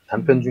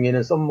단편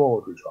중에는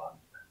썸머를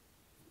좋아합니다.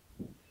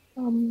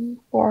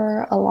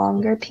 For a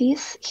longer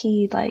piece,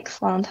 he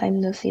likes Long Time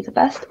No See the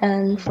best,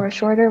 and for a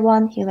shorter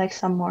one, he likes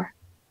some more.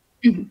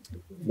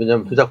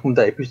 왜냐하면 두 작품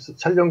다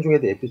촬영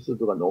중에도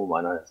에피소드가 너무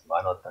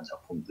많았던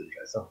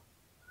작품들이라서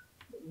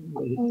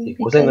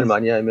고생을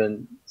많이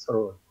하면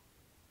서로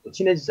또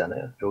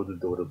친해지잖아요.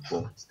 배우들도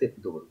그렇고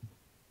스태프도 그렇고.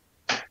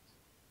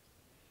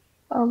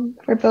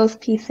 For both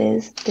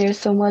pieces, there's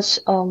so much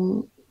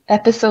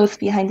episodes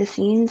behind the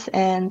scenes,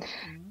 and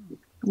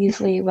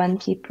usually when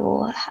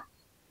people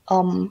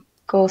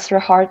go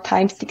through hard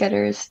times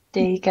together,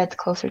 they get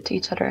closer to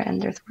each other,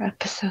 and there's more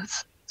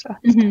episodes.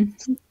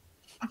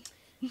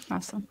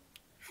 Awesome.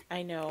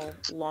 I know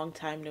Long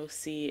Time No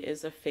See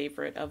is a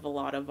favorite of a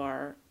lot of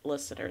our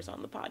listeners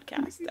on the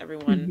podcast.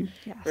 Everyone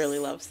really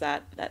loves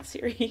that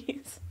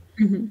series.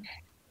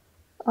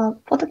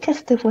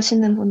 팟캐스트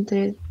보시는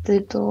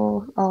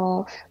분들도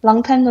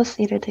Long Time No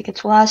See를 되게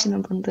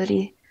좋아하시는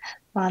분들이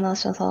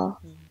많으셔서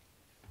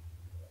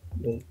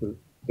네, 그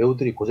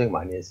배우들이 고생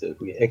많이 했어요.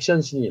 그게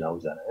액션씬이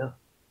나오잖아요.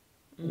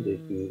 근데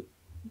그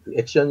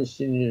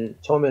액션씬을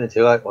처음에는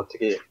제가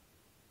어떻게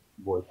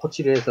뭐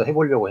코치를 해서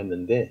해보려고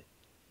했는데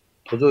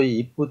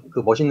도저히 그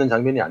멋있는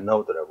장면이 안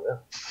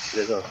나오더라고요.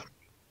 그래서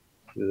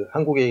그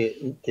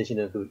한국에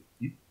계시는 그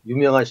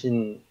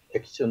유명하신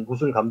액션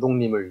무술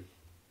감독님을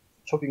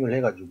초빙을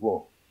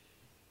해가지고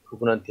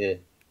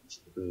그분한테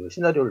그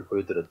시나리오를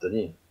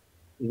보여드렸더니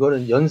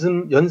이거는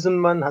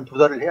연습만 한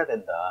 2달을 해야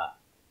된다.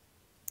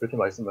 그렇게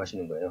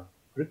말씀하시는 거예요.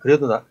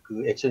 그래도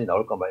그 액션이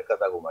나올까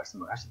말까다고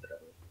말씀을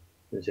하시더라고요.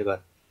 그래서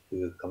제가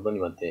그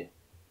감독님한테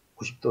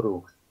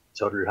 90도로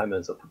절을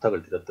하면서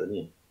부탁을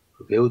드렸더니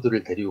그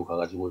배우들을 데리고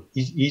가가지고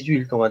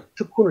 2주일 동안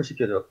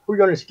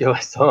훈련을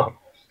시켜서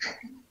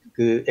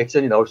그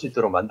액션이 나올 수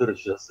있도록 만들어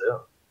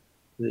주셨어요.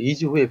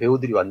 2주 후에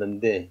배우들이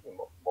왔는데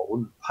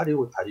오늘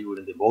팔이고 다리고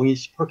이런데 멍이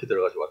시퍼렇게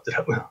들어가지고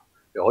왔더라고요.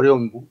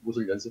 어려운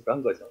무술 연습을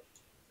한 거죠.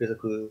 그래서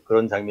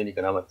그런 장면이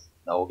그나마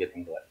나오게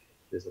된 것 같아요.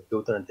 그래서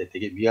배우들한테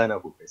되게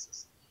미안하고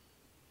그랬었어요.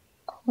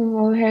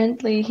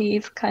 Apparently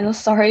he's kind of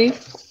sorry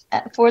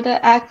for the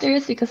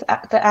actors because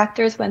the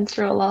actors went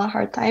through a lot of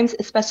hard times,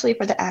 especially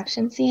for the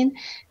action scene,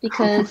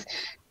 because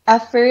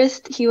at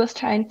first he was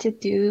trying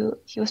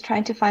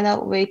to find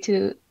out a way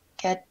to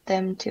get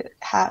them to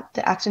have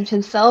the action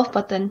himself,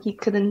 but then he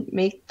couldn't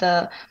make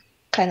the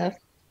kind of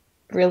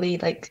really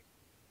like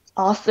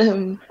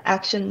awesome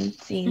action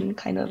scene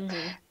kind of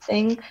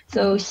thing.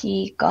 So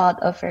he got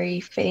a very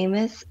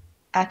famous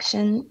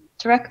action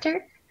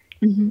director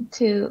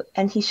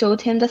and he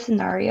showed him the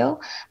scenario,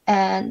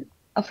 and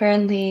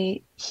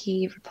apparently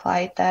he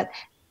replied that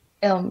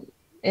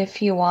if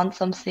he wants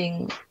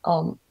something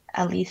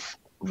at least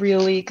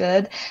really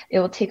good, it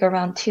will take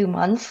around 2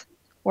 months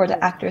for the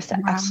actors to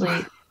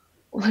actually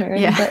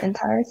learn the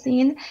entire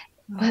scene.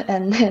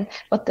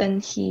 But then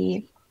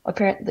he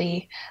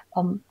apparently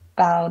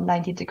bowed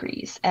 90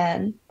 degrees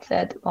and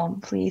said,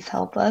 please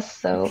help us.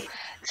 So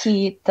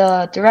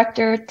the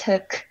director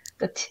took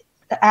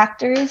the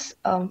actors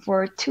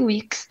for 2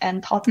 weeks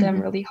and taught them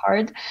really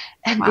hard,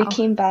 and they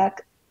came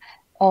back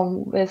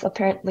with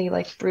apparently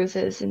like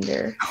bruises in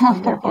their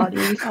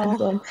bodies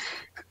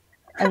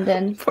and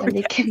then when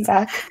they came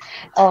back,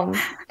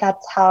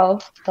 that's how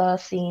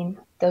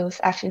those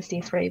action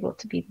scenes were able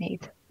to be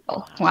made.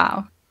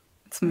 Wow,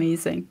 it's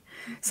amazing.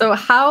 So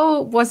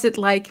how was it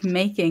like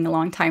making A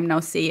Long Time No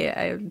See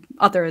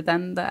other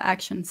than the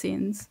action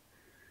scenes?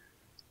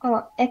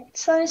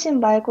 액션씬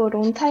말고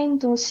롱타임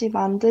도시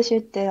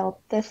만드실 때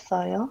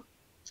어땠어요?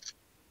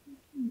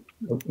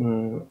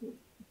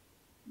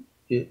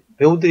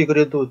 배우들이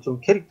그래도 좀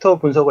캐릭터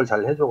분석을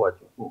잘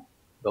해줘가지고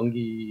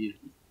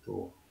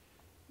연기도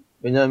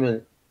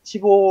왜냐하면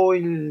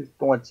 15일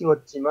동안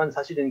찍었지만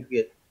사실은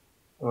그게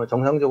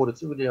정상적으로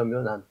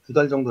찍으려면 한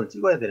 2달 정도를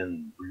찍어야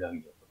되는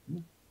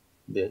분량이었거든요.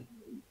 근데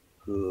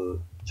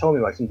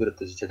처음에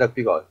말씀드렸듯이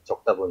제작비가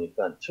적다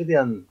보니까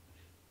최대한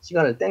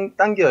시간을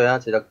당겨야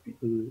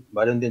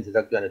마련된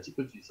제작비 안에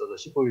찍을 수 있어서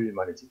 15일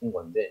만에 찍은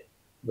건데,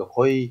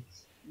 거의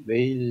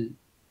매일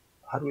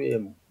하루에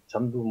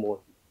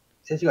잠도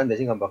 3시간,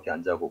 4시간밖에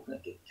안 자고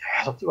그냥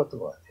계속 찍었던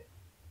것 같아요.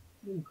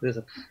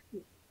 그래서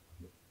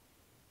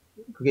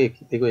그게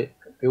되게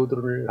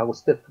배우들하고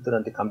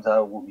스태프들한테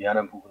감사하고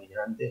미안한 부분이긴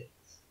한데,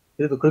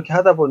 그래도 그렇게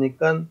하다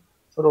보니까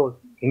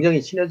서로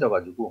굉장히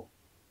친해져가지고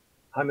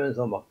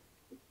하면서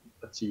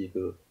같이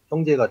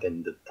형제가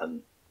된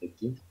듯한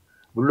느낌?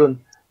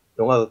 물론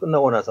영화가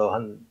끝나고 나서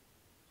한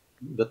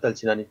몇 달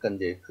지나니까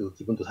이제 그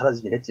기분도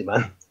사라지긴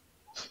했지만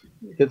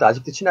그래도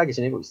아직도 친하게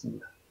지내고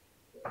있습니다.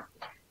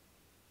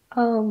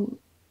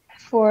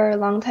 For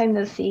Long Time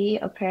No See,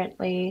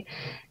 apparently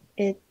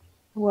it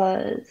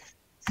was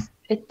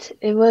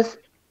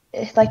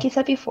like you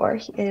said before,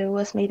 it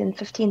was made in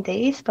 15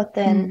 days, but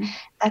then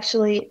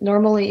actually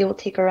normally it will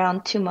take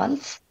around 2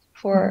 months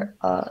for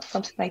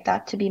something like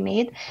that to be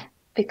made.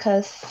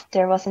 because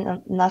there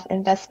wasn't enough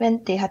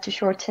investment, they had to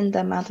shorten the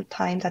amount of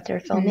time that they're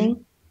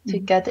filming to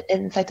get it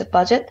inside the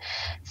budget.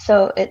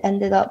 So it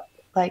ended up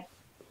like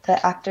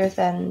the actors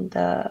and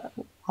the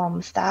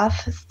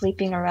staff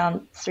sleeping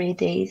around 3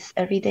 days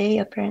every day,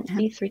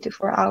 apparently 3 to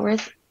 4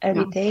 hours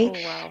every day.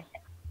 Oh,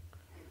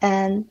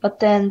 wow. But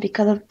then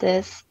because of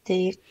this,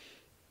 they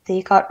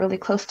got really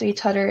close to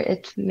each other.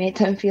 It made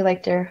them feel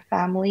like they're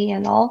family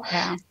and all.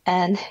 Yeah.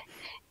 And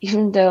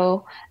even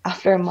though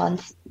after a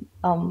month,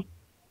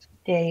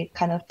 they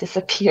kind of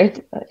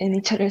disappeared in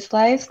each other's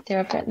lives,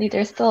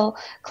 they're still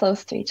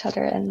close to each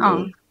other,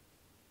 and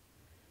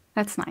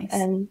that's nice.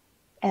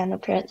 And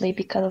apparently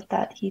because of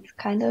that, he's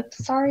kind of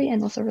sorry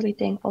and also really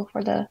thankful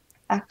for the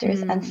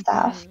actors and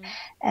staff.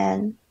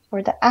 And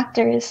for the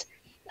actors,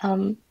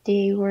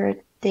 they were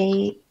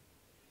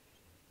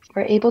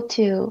able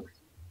to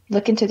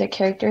look into their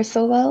characters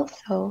so well.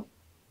 So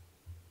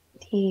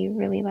he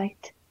really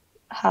liked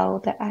how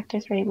the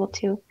actors were able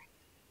to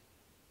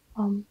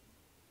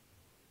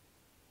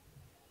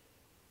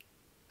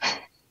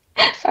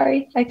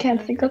sorry, I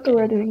can't think of the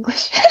word in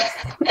English.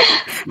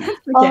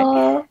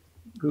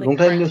 그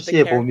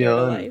롱타임노시에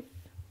보면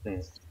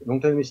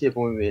롱타임노시에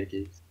보면 왜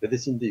이렇게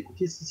배드씬도 있고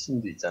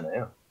키스씬도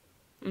있잖아요.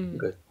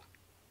 그러니까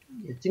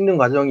찍는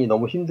과정이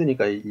너무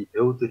힘드니까 이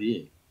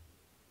배우들이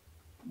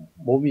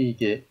몸이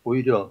이게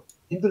오히려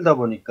힘들다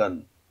보니까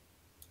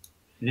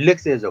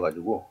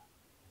릴렉스해져가지고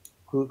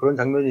그런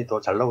장면이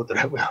더 잘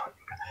나오더라고요.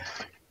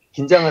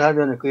 긴장을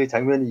하면은 그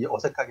장면이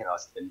어색하게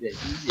나왔을 텐데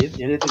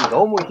얘네들이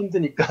너무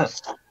힘드니까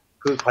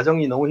그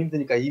과정이 너무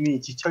힘드니까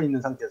이미 지쳐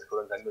있는 상태에서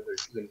그런 장면들을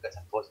찍으니까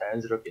더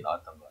자연스럽게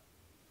나왔던 것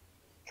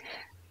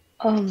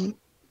같아요.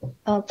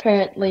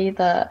 Apparently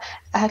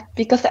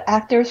because the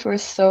actors were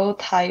so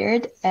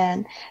tired,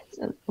 and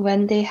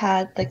when they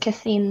had the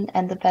kissing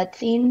and the bed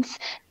scenes,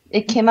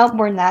 it came out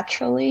more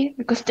naturally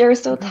because they were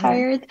so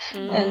tired.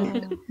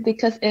 And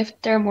because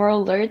if they're more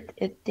alert,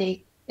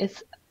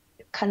 it's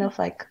kind of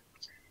like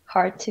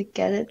hard to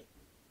get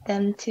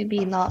them to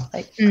be not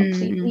like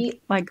completely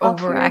like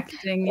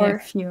overacting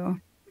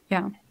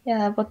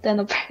but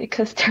then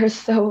because they're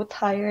so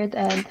tired,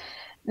 and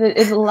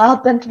it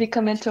allowed them to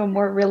become into a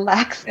more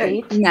relaxed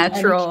state,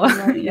 naturally.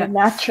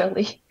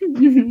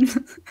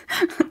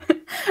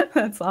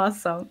 That's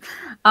awesome.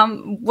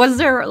 Was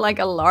there like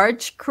a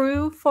large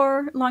crew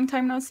for Long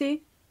Time No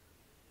See?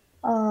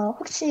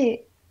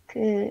 혹시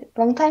그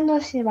Long Time No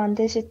See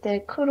만드실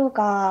때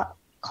크루가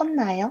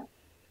컸나요?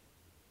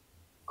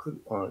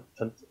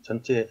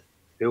 전체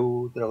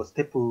배우들하고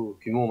스태프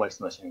규모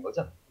말씀하시는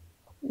거죠?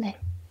 네.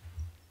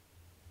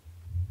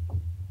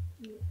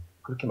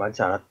 그렇게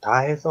많지 않았. 다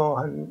해서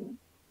한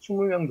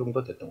 20명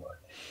정도 됐던 것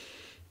같아요.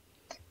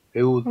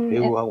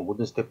 배우하고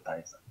모든 스태프 다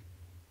해서.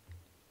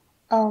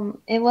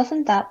 It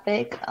wasn't that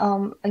big.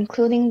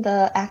 Including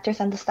the actors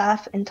and the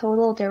staff, in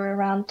total there were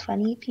around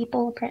 20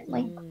 people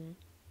apparently.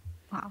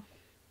 Wow.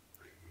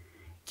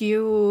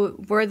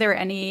 Were there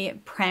any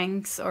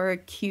pranks or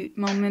cute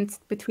moments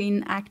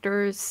between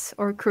actors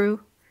or crew?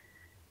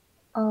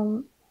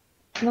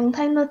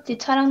 롱타임노티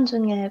촬영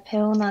중에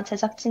배우나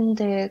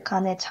제작진들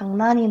간의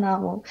장난이나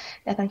뭐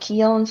약간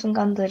귀여운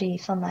순간들이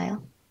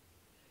있었나요?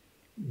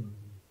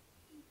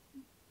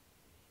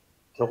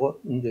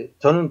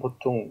 저는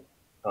보통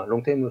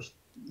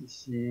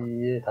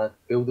롱타임노시의 다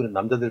배우들은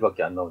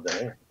남자들밖에 안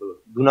나오잖아요.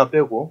 그 누나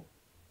빼고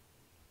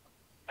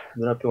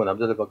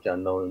남자들밖에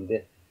안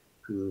나오는데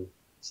그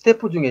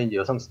스태프 중에 이제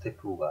여성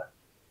스태프가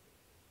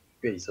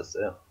꽤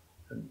있었어요.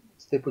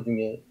 스태프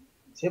중에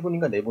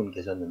 3분인가 4분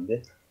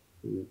계셨는데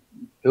그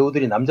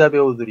배우들이 남자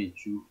배우들이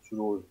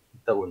주로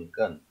있다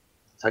보니까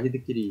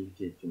자기들끼리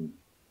이렇게 좀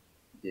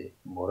이게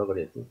뭐라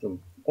그래도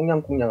좀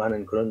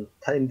꽁냥꽁냥하는 그런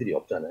타임들이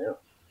없잖아요.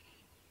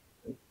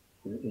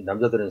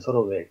 남자들은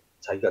서로 왜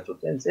자기가 좀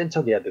센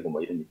척해야 되고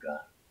뭐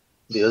이러니까.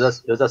 근데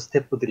여자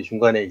스태프들이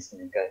중간에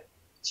있으니까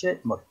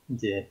막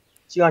이제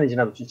시간이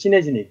지나면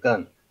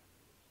친해지니까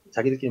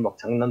자기들끼리 막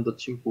장난도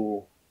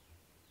치고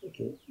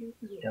이렇게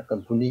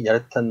약간 분위기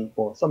야릇한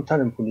뭐 썸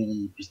타는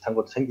분위기 비슷한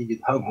것도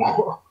생기기도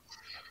하고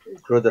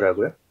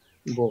그러더라고요.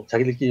 뭐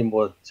자기들끼리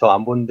뭐 저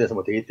안 보는 데서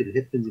뭐 데이트를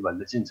했든지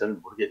말든지는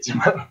저는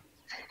모르겠지만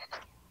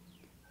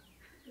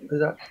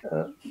그래서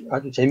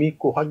아주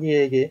재미있고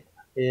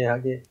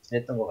화기애애하게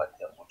지냈던 것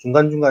같아요.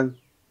 중간중간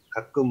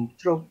가끔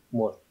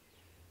뭐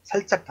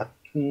살짝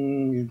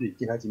다툰 일도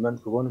있긴 하지만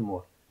그거는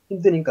뭐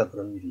힘드니까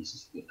그런 일이 있을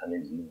수도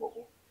당연히 있는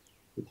거고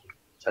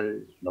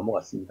잘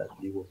넘어갔습니다.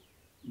 그리고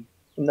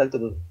끝날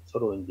때도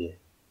서로 이제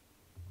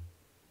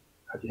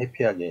아주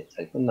해피하게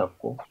잘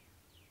끝났고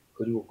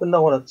그리고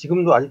끝나고 나서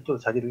지금도 아직도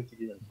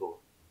자기들끼리는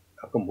또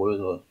가끔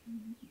모여서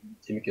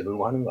재밌게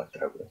놀고 하는 것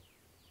같더라고요.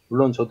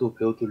 물론 저도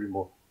배우들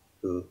뭐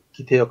그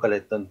기태 역할을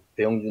했던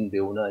배영준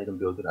배우나 이런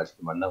배우들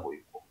아직도 만나고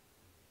있고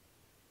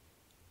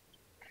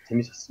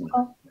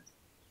재밌었습니다.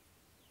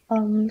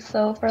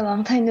 So for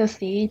Long Time No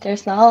See,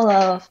 there's not a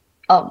lot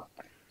of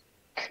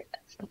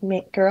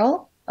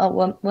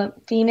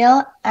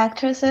female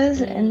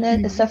actresses in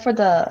it, except for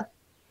the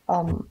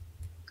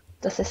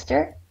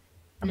sister.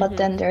 but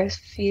then there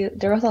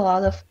was a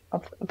lot of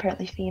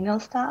apparently female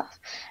staff,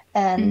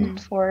 and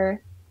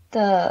for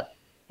the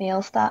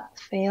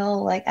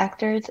male like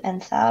actors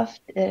and staff,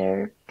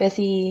 they're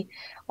busy.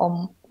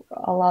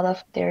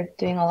 They're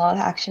doing a lot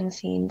of action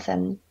scenes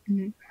and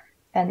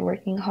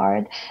working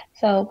hard.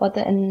 So, but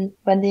then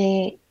when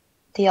they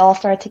all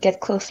start to get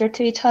closer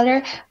to each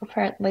other,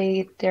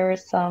 apparently there were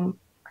some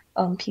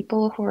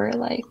people who were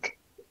like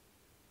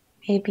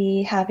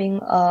maybe having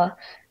a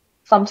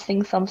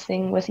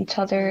something with each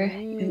other,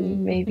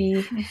 and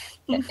maybe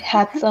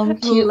had some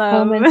cute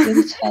moments with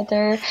each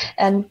other,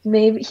 and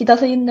maybe he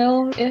doesn't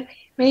know if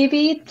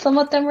maybe some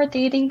of them were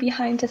dating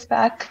behind his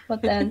back,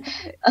 but then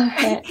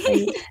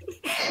apparently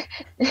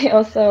they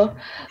also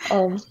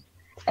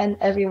and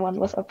everyone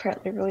was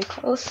apparently really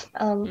close.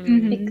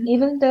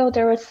 Even though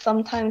there was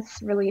sometimes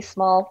really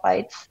small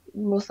fights,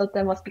 most of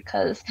them was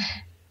because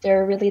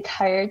they're really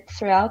tired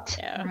throughout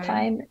the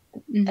time.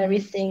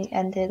 Everything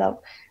ended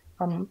up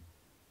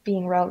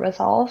being well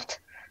resolved.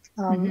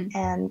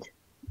 And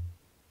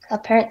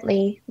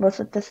apparently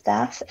most of the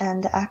staff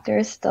and the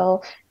actors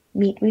still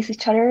meet with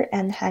each other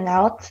and hang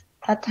out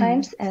at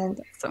times. And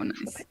so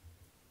nice.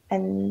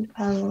 And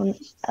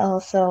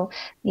also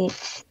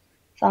meets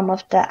some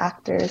of the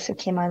actors who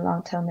came on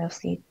Long Tail No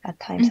See at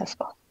times as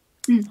well.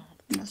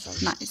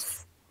 That's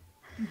nice.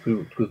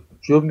 그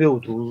주연 배우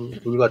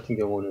둘 같은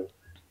경우는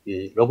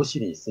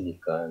러브씬이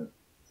있으니까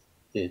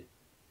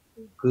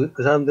그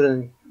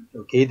사람들은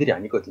게이들이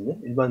아니거든요.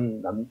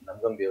 일반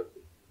남성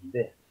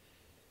배우들인데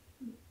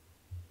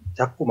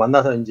자꾸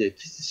만나서 이제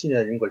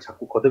키스씬이나 이런 걸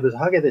자꾸 거듭해서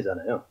하게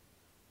되잖아요.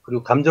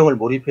 그리고 감정을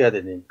몰입해야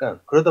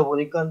되니까 그러다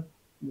보니까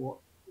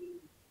뭐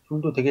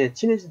둘도 되게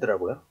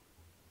친해지더라고요.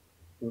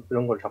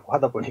 그런 걸 자꾸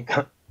하다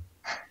보니까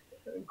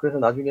그래서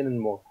나중에는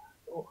뭐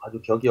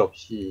아주 격이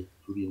없이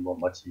둘이 뭐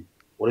마치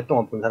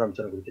오랫동안 본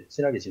사람처럼 그렇게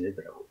친하게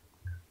지내더라고요.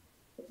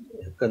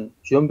 약간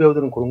주연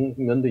배우들은 그런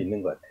면도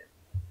있는 것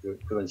같아요.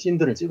 그런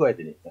씬들을 찍어야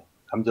되니까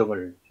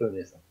감정을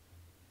표현해서.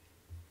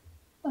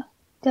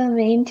 The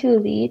main two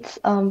leads,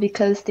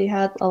 because they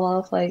had a lot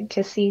of like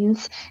kiss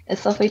scenes and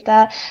stuff like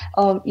that.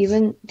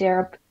 Even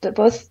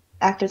both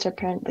actors are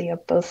apparently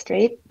both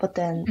straight, but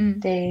then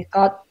they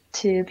got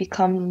to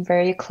become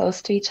very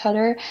close to each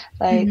other,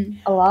 like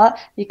a lot,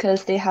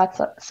 because they had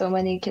so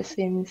many kiss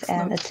scenes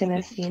and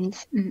intimate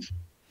scenes.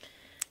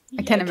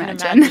 I can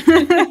imagine.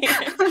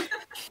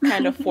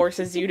 Kind of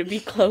forces you to be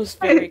close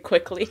very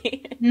quickly.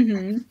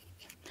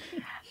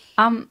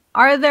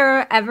 Are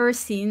there ever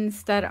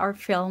scenes that are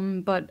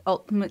filmed but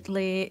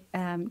ultimately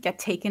get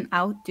taken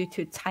out due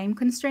to time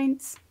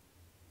constraints?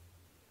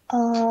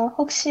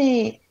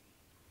 혹시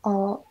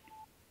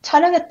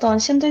촬영했던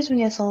씬들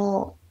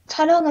중에서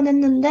촬영은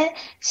했는데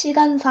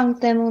시간상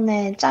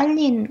때문에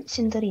잘린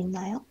씬들이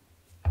있나요?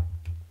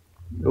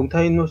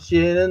 롱타임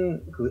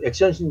노씨에는 그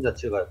액션 씬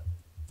자체가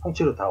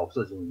통째로 다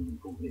없어진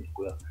부분이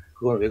있고요.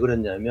 그건 왜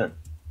그랬냐면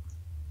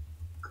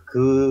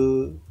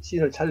그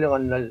씬을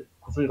촬영한 날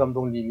구슬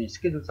감독님이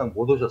스케줄상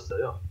못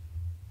오셨어요.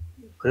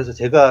 그래서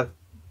제가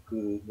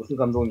그 무슨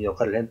감독님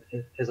역할을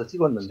해서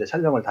찍었는데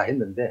촬영을 다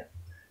했는데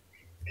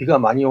비가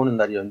많이 오는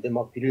날이었는데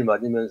막 비를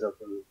맞으면서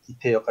그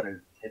기태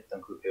역할을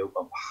했던 그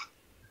배우가 막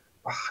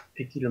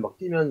빗길을 막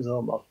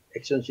뛰면서 막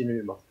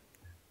액션씬을 막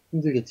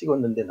힘들게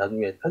찍었는데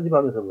나중에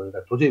편집하면서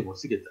보니까 도저히 못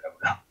쓰겠더라고요.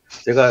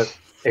 제가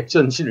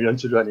액션씬을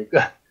연출을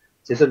하니까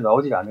제대로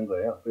나오지가 않은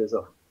거예요.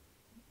 그래서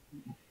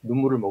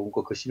눈물을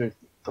머금고 그 씬을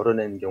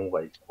덜어낸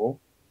경우가 있고,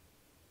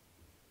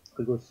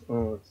 그리고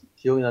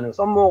기억이 나는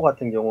썸머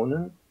같은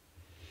경우는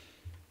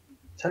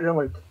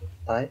촬영을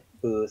다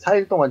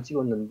 4일 동안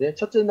찍었는데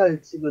첫째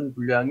날 찍은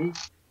분량이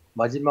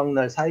마지막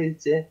날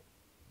 4일째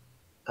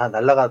다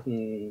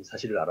날아간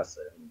사실을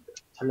알았어요.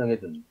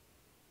 촬영해둔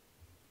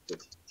그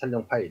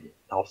촬영 파일이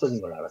다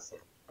없어진 걸 알았어요.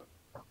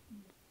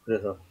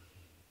 그래서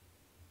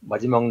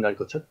마지막 날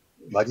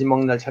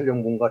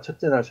촬영분과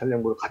첫째 날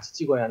촬영분을 같이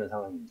찍어야 하는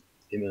상황이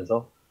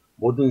되면서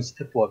모든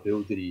스태프와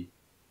배우들이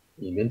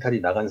이 멘탈이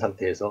나간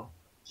상태에서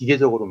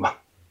기계적으로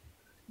막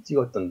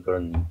찍었던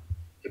그런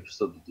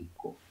에피소드도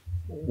있고,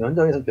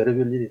 현장에서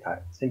별의별 일이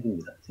다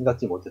생깁니다.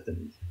 생각지 못했던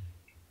일.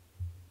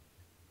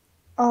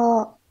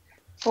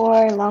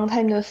 For Long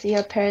Time No See,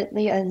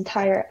 apparently an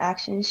entire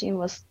action scene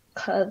was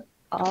cut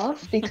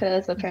off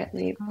because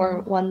apparently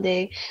for one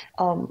day,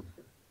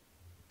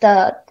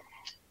 the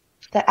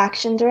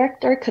action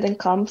director couldn't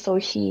come, so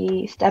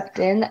he stepped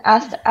in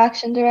as the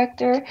action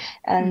director,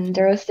 and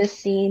there was this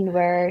scene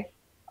where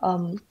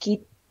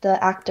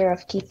the actor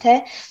of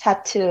Kite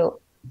had to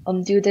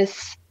do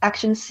this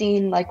action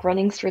scene like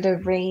running through the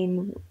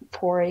rain,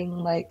 pouring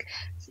like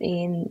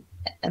scene,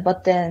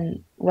 but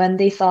then when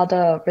they saw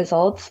the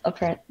results,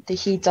 apparently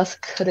he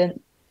just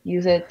couldn't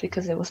use it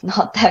because it was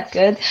not that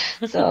good.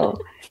 So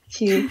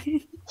he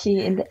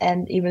in the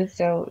end, even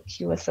though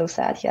he was so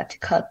sad, he had to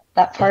cut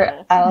that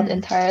part out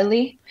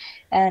entirely.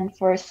 And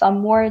for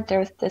some more,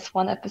 there's this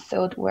one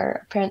episode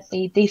where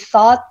apparently they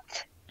thought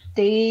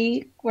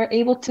they were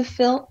able to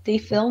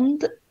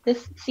filmed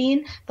this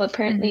scene, but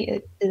apparently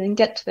it didn't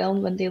get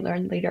filmed when they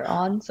learned later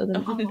on. So the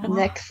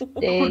next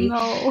day,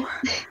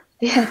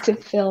 they had to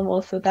film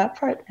also that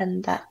part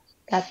and that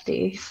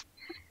day's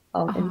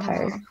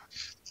entire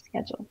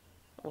schedule.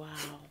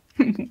 Wow.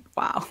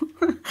 Wow.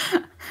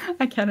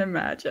 I can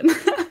imagine.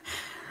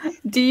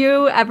 Do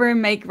you ever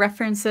make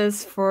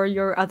references for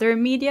your other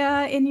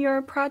media in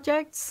your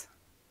projects?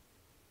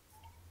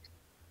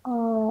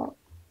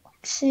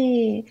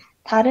 혹시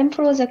다른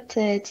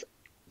프로젝트에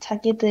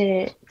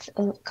자기들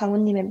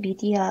강우님의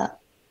미디어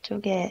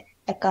쪽에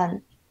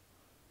약간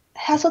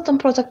하셨던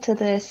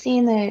프로젝트들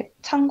씬을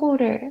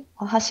참고를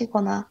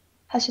하시거나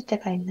하실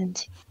때가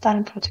있는지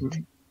다른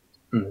프로젝트.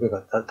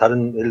 그러니까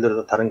예를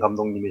들어서 다른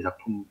감독님의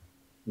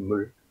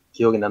작품을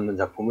기억에 남는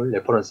작품을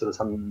레퍼런스로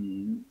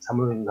삼는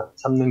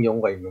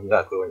경우가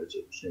있는가 그걸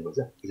여쭤보시는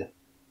거죠, 그죠?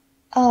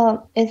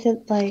 Is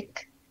it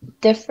like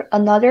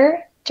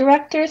another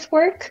director's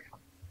work?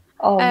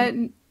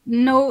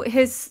 No,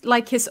 his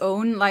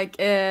own. Like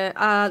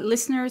a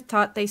listener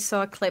thought they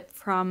saw a clip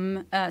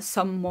from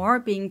Some More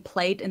being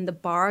played in the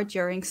bar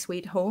during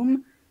Sweet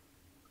Home,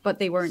 but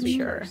they weren't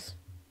sure.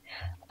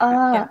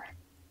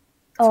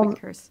 Sweet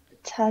Curse.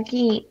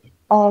 자기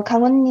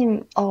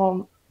강원님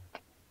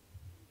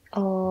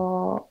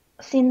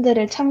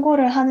씬들을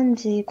참고를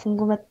하는지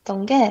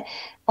궁금했던 게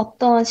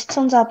어떤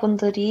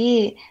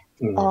시청자분들이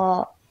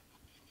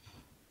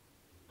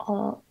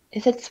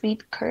is it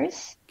Sweet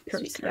Curse?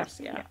 Sweet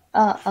Curse, yeah.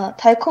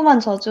 달콤한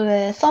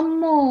저주의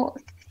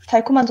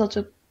달콤한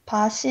저주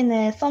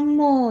바신의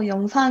썸머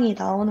영상이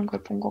나오는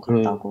걸 본 것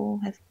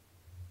같다고 해서.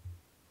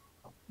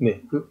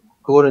 네,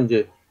 그거는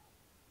이제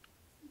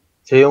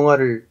제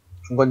영화를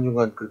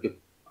중간중간 그렇게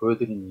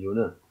보여드린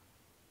이유는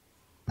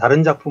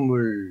다른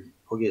작품을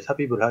거기에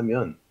삽입을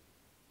하면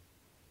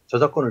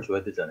저작권을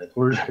줘야 되잖아요.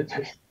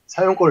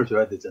 사용권을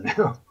줘야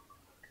되잖아요.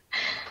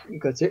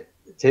 그러니까 제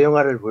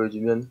영화를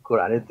보여주면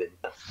그걸 안 해도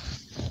되니까.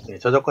 네,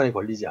 저작권이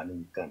걸리지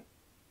않으니까.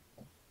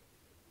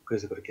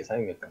 그래서 그렇게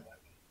사용했던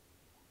거예요.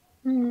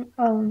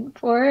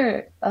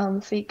 For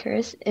Sweet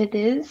Curse, it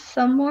is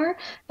Some More,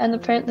 and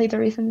apparently the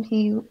reason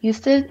he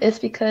used it is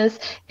because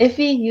if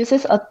he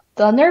uses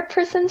another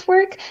person's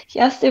work, he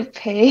has to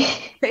pay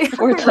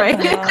for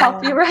the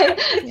copyright.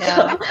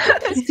 Yeah.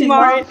 So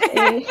smart.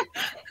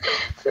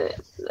 So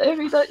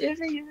if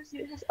he uses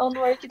his own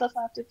work, he doesn't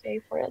have to pay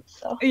for it.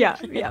 So yeah.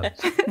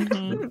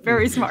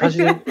 Very smart.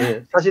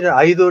 사실은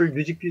아이돌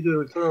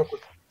뮤직비디오를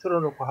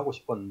틀어놓고 하고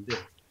싶었는데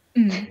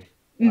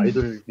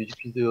아이돌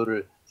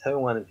뮤직비디오를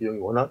사용하는 비용이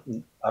워낙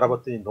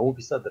알아봤더니 너무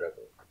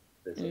비싸더라고요.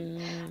 그래서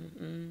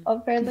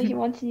apparently he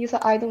wants to use an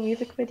idol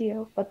music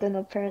video, but then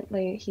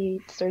apparently he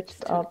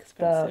searched up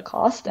the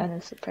cost and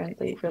it's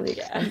apparently really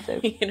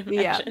expensive.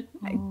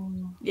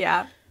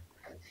 Yeah.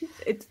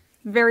 It's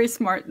very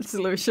smart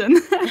solution.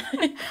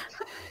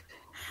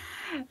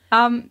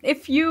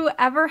 If you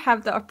ever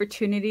have the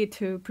opportunity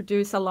to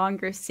produce a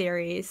longer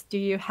series, do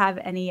you have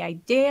any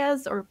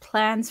ideas or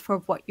plans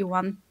for what you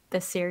want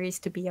the series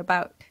to be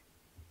about?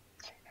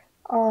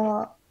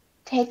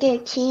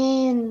 되게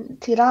긴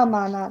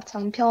드라마나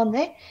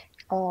장편을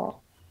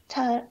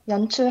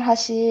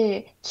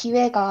연출하실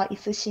기회가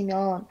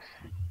있으시면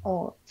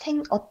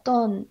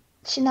어떤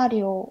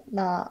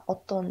시나리오나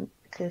어떤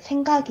그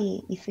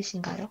생각이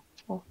있으신가요?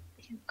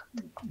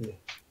 네.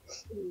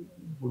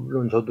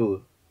 물론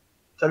저도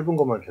짧은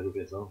것만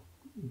계속해서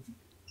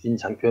긴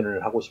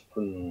장편을 하고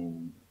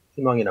싶은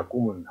희망이나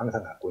꿈은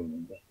항상 갖고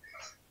있는데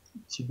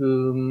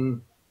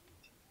지금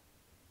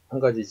한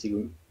가지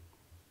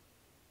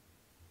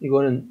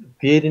이거는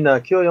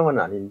BL이나 퀴어 영화는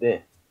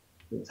아닌데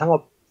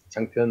상업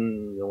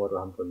장편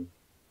영화로 한번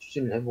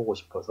추진을 해보고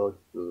싶어서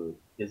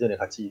예전에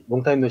같이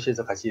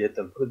롱타임노시에서 같이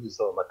일했던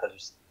프로듀서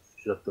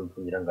맡아주셨던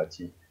분이랑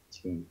같이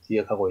지금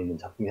기획하고 있는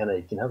작품이 하나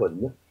있긴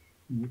하거든요.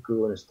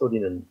 그거는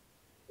스토리는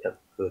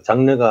그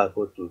장르가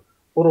그것도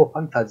호러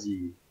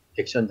판타지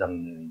액션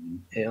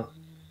장르예요.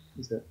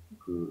 그래서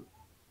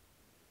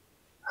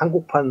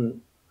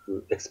한국판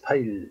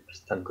엑스파일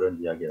비슷한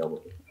그런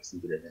이야기라고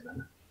말씀드려야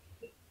되나?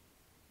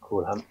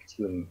 그걸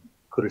지금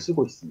글을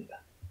쓰고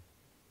있습니다.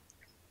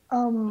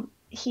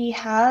 He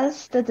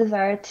has the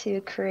desire to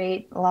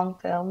create long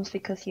films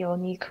because he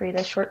only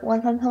created short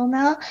ones until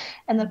now,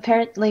 and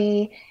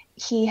apparently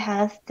he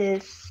has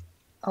this.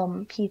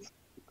 He's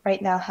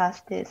right now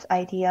has this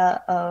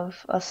idea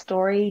of a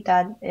story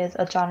that is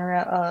a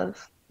genre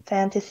of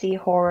fantasy,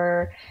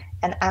 horror,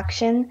 and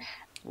action,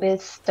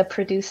 with the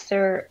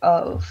producer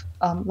of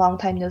Long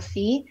Time No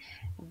See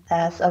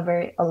as a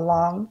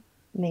long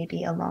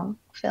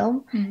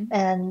film,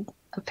 and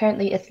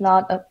apparently it's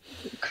not a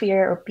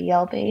queer or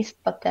BL based,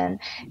 but then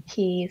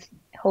he's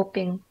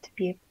hoping to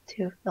be able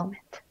to film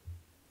it.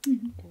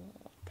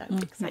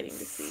 That's exciting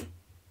to see.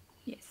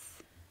 Yes.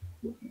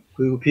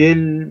 그리고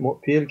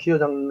BL 퀴어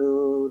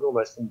장르로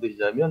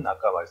말씀드리자면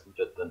아까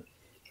말씀드렸던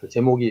그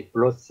제목이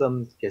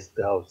블러썸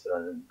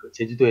게스트하우스라는 그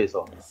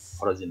제주도에서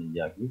벌어지는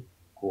이야기.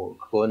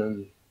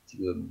 그거는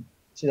지금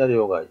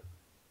시나리오가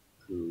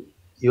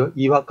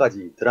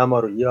 2화까지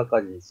드라마로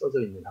 2화까지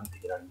써져 있는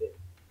상태긴 한데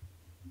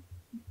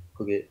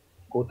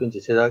그것도 이제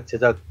제작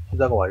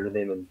투자가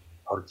완료되면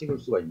바로 찍을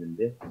수가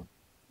있는데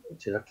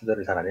제작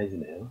투자를 잘 안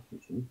해주네요.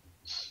 요즘.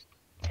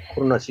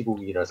 코로나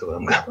시국이라서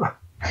그런가.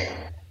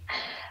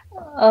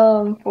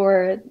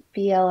 For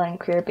BL and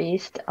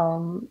queer-based,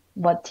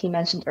 what he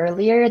mentioned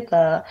earlier,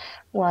 the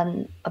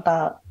one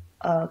about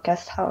a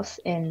guest house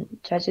in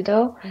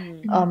Jeju-do,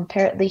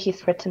 apparently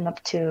he's written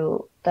up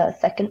to the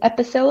second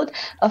episode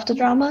of the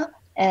drama,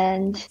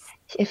 and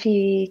if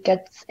he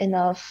gets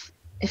enough,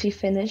 if he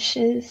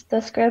finishes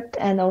the script,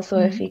 and also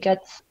if he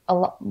gets a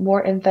lot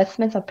more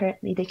investments,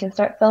 apparently they can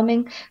start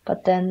filming,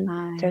 but then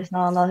there's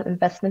not a lot of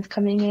investments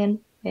coming in.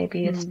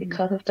 Maybe it's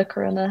because of the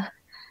corona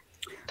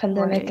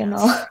pandemic and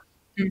all.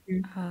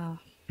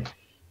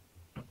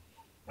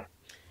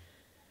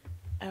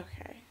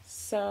 Okay,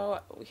 so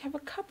we have a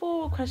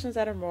couple questions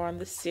that are more on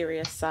the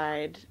serious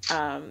side.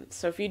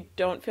 So if you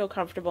don't feel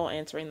comfortable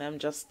answering them,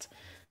 just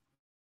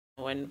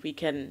and we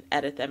can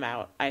edit them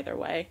out either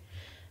way.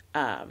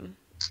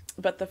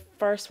 But the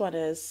first one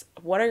is,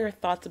 what are your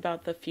thoughts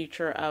about the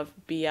future of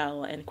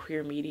BL and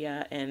queer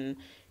media in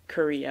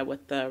Korea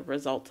with the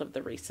results of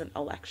the recent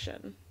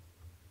election?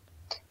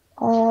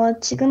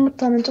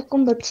 지금부터는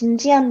조금 더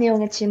진지한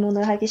내용의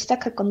질문을 하기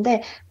시작할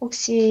건데,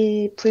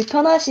 혹시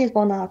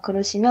불편하시거나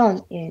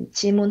그러시면,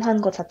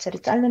 질문한 거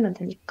자체를 자르면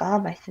되니까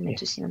말씀해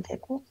주시면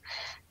되고,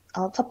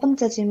 첫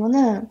번째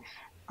질문은,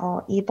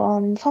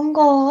 이번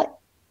선거의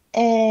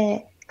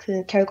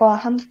그 결과와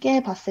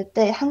함께 봤을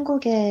때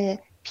한국의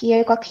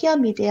BL과 퀴어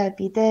미디어의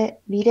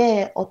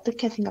미래에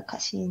어떻게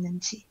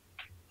생각하시는지.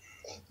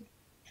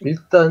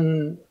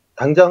 일단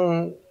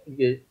당장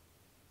이게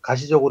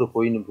가시적으로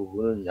보이는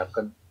부분은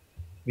약간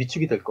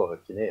위축이 될 것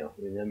같긴 해요.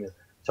 왜냐하면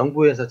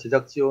정부에서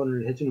제작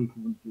지원을 해주는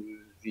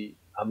부분들이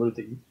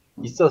아무래도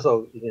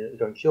있어서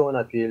이런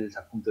퀴어나 BL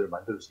작품들을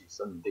만들 수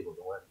있었는데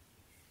그동안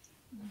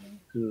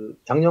그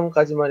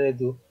작년까지만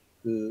해도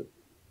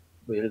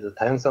뭐 예를 들어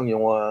다양성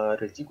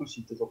영화를 찍을 수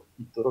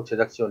있도록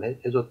제작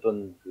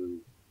지원해줬던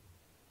그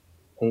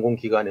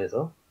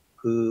공공기관에서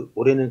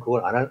올해는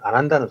그걸 안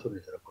한다는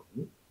소리를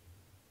들었거든요.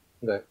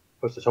 그러니까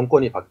벌써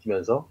정권이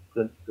바뀌면서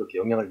그렇게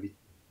영향을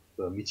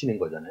미치는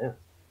거잖아요.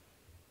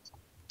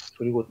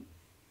 그리고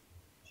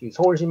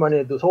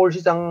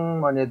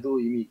서울시장만 해도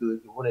이미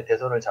이번에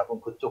대선을 잡은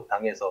그쪽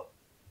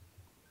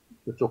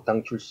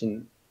당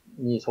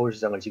출신이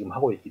서울시장을 지금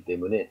하고 있기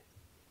때문에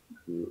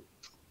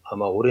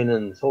아마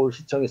올해는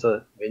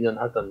서울시청에서 매년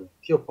하던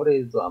퀴어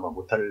퍼레이드도 아마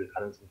못할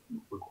가능성이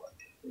높을 것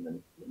같아요.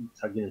 왜냐면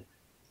자기는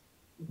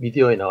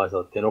미디어에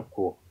나와서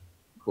대놓고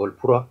그걸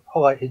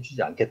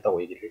허가해주지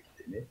않겠다고 얘기를 했기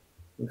때문에.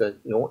 그러니까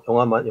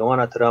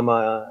영화나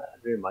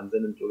드라마를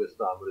만드는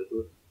쪽에서도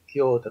아무래도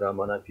퀴어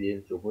드라마나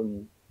BL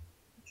쪽은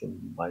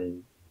좀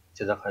많이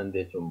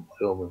제작하는데 좀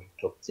어려움을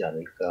겪지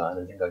않을까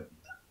하는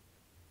생각입니다.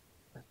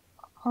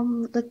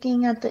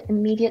 Looking at the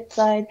immediate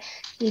side,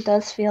 he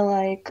does feel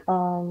like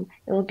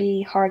it will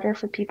be harder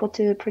for people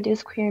to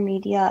produce queer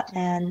media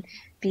and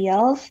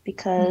BLs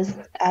because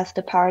as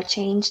the power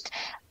changed,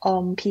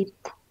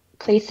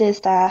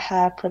 places that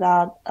have put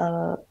out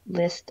a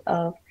list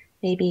of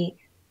maybe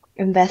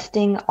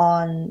investing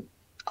on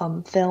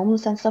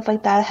films and stuff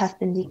like that has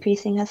been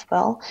decreasing as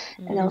well.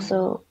 And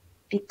also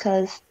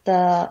because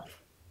the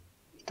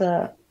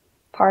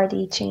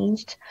party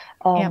changed,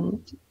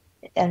 and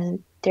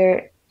in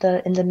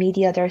the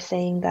media they're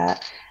saying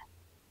that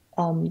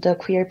the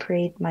queer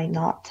parade might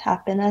not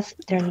happen, as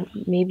they're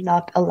maybe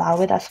not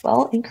allow it as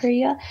well in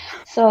Korea.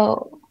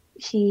 So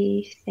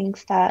he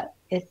thinks that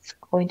it's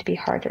going to be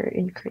harder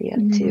in Korea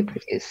to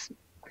produce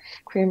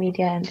queer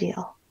media and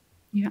BL.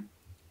 Yeah,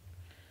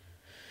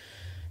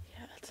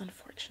 that's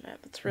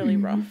unfortunate. That's really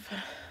rough.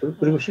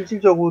 그리고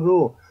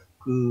실질적으로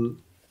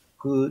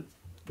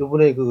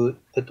이번에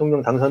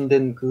대통령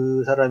당선된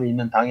그 사람이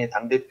있는 당의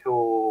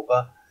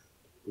당대표가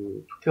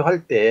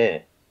투표할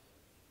때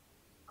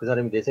그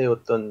사람이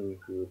내세웠던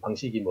그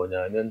방식이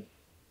뭐냐면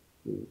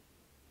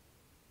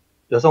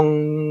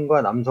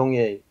여성과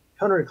남성의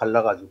편을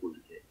갈라가지고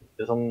이렇게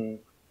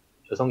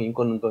여성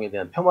인권 운동에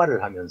대한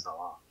폄하를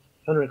하면서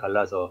편을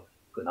갈라서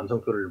그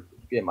남성표를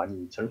꽤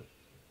많이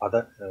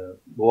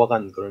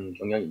모아간 그런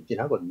경향이 있긴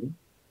하거든요.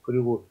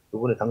 그리고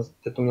이번에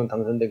대통령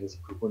당선된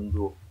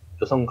그분도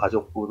여성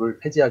가족부를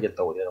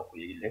폐지하겠다고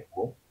내놓고 얘기를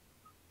했고,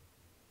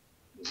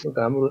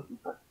 그러니까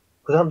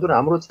그 사람들은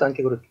아무렇지도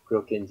않게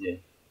그렇게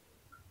이제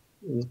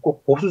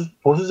꼭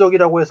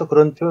보수적이라고 해서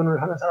그런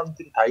표현을 하는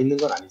사람들이 다 있는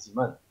건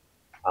아니지만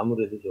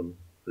아무래도 좀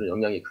그런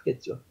영향이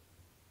크겠죠.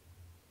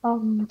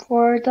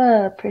 For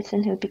the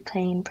person who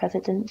became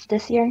president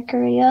this year in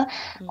Korea,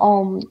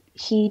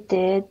 he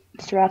did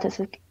throughout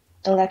his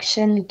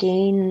election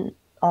gain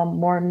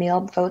more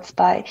male votes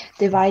by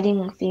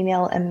dividing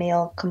female and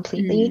male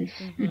completely,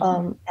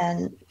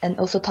 and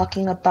also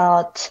talking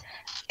about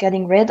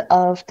getting rid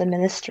of the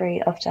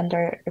Ministry of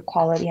Gender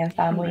Equality and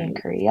Family in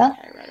Korea. Yeah,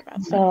 I read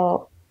about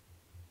so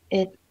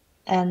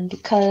and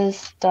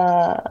because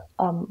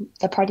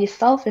the party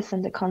itself is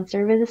in the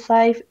conservative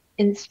side,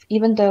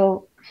 even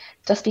though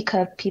just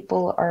because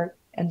people are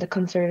in the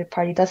conservative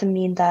party doesn't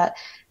mean that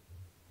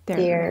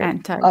they're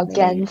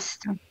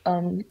against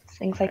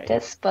things like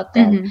this, but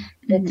then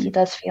he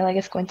does feel like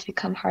it's going to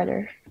become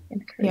harder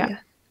in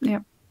Korea. Yeah.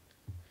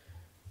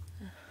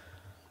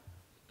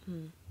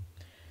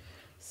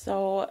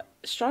 So,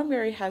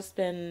 Strongberry has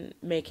been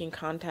making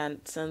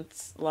content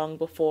since long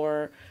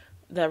before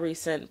the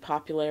recent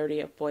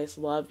popularity of boys'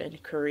 love in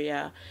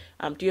Korea.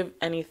 Do you have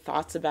any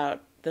thoughts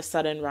about the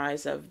sudden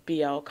rise of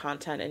BL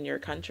content in your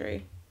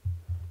country?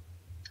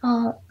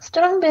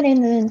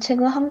 스트롱베리는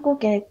지금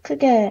한국에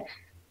크게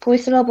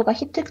보이스러브가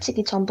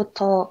히트치기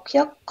전부터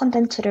퀴어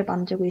컨텐츠를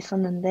만들고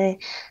있었는데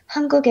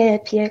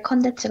한국의 BL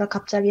컨텐츠가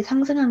갑자기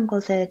상승한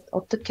것에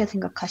어떻게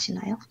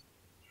생각하시나요?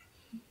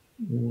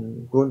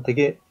 그건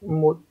되게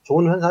뭐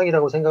좋은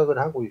현상이라고 생각을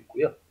하고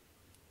있고요.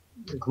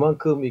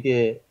 그만큼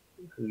이게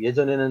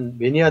예전에는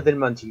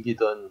매니아들만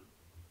즐기던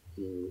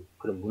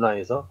그런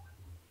문화에서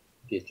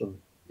이게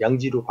좀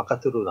양지로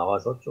바깥으로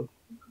나와서 좀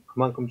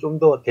그만큼 좀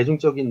더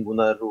대중적인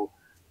문화로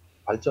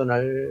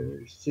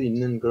발전할 수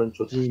있는 그런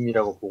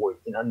조짐이라고 보고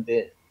있긴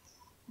한데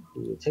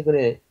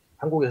최근에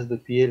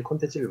한국에서도 BL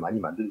콘텐츠를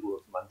많이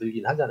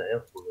만들긴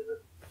하잖아요. 보면은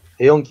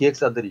대형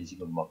기획사들이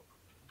지금 막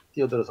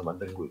뛰어들어서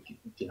만들고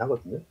있긴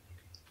하거든요.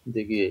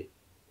 근데 이게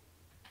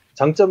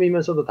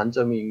장점이면서도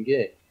단점인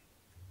게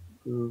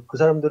그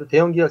사람들은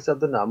대형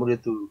기획사들은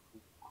아무래도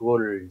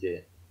그거를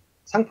이제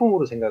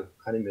상품으로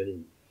생각하는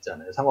면이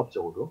있잖아요.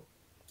 상업적으로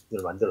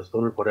이걸 만들어서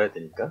돈을 벌어야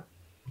되니까.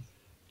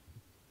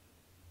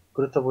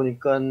 그렇다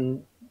보니까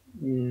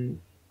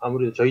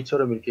아무래도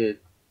저희처럼 이렇게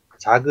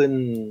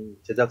작은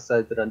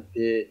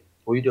제작사들한테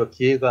오히려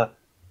기회가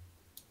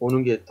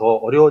오는 게 더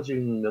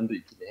어려워진 면도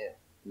있긴 해요.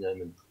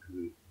 왜냐하면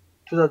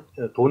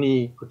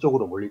돈이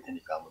그쪽으로 몰릴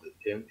테니까 아무래도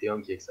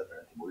대형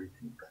기획사들한테 몰릴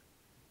테니까.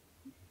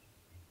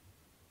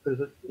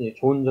 그래서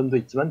좋은 점도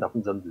있지만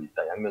나쁜 점도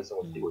있다.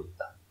 양면성을 띠고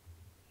있다.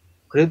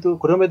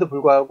 그럼에도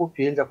불구하고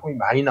BL 작품이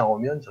많이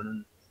나오면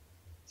저는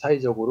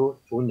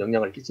사회적으로 좋은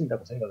영향을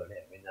끼친다고 생각을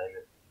해요.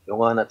 왜냐하면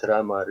영화나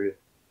드라마를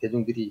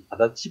대중들이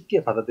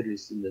쉽게 받아들일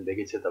수 있는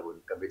매체다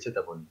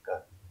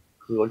보니까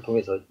그걸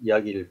통해서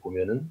이야기를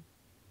보면은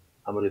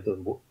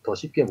아무래도 더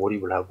쉽게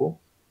몰입을 하고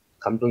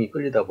감동이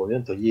끌리다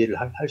보면 더 이해를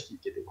할 수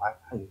있게 되고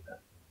하니까.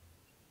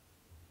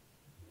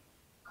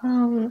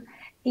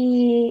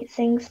 He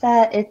thinks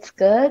that it's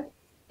good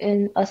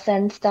in a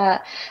sense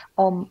that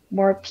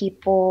more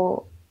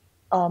people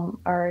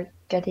are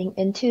getting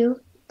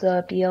into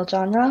the BL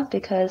genre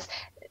because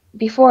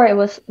before it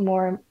was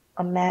more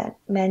a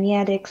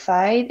maniatic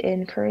side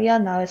in Korea.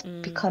 Now it's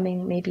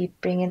becoming maybe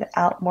bringing it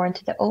out more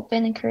into the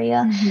open in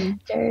Korea.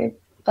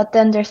 But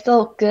then there's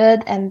still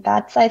good and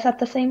bad sides at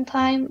the same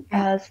time.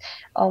 As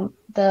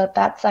the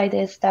bad side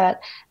is that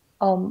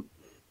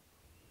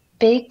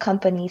big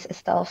companies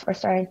itself are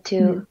starting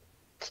to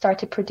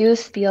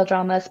produce BL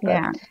dramas,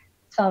 but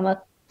some of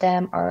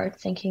them are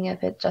thinking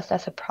of it just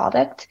as a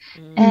product.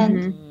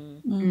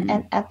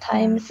 And at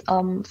times,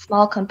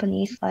 small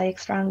companies like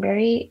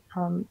Strongberry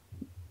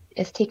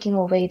is taking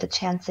away the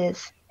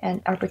chances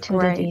and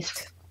opportunities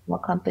for small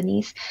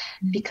companies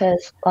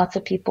because lots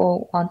of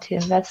people want to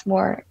invest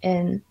more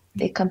in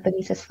big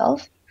companies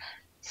itself.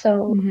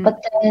 So,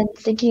 but then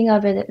thinking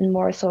of it in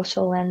more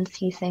social lens,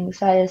 he thinks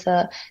that is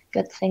a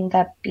good thing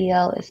that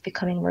BL is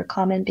becoming more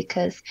common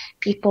because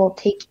people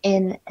take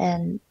in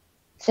and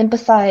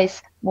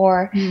sympathize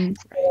more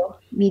through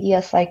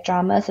medias like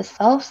dramas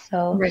itself.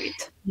 So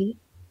he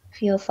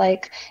feels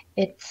like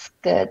it's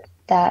good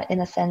that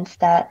in a sense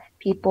that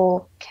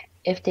people,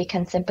 if they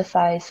can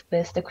sympathize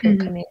with the queer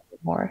community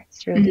more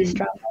through these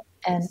dramas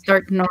and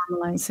start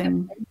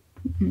normalizing.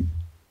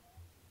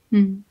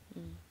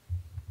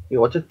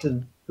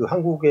 어쨌든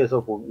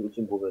한국에서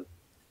요즘 보면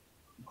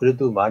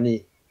그래도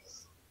많이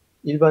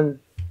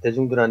일반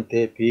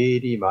대중들한테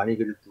BL이 많이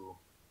그래도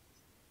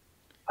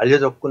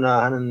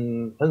알려졌구나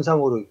하는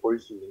현상으로 보일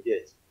수 있는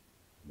게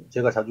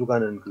제가 자주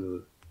가는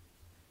그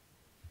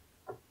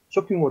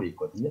쇼핑몰이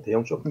있거든요.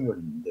 대형 쇼핑몰이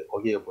있는데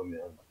거기에 보면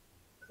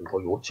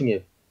거기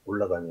 5층에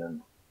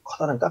올라가면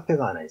커다란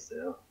카페가 하나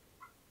있어요.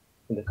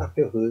 근데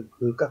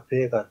그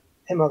카페가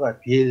테마가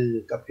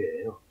BL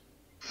카페예요.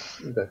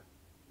 그러니까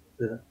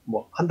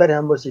뭐 한 달에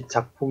한 번씩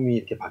작품이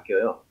이렇게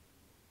바뀌어요.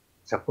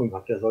 작품이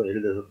바뀌어서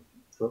예를 들어서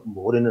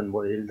뭐 올해는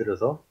뭐 예를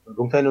들어서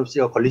롱타임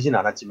노씨가 걸리진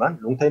않았지만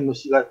롱타임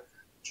노씨가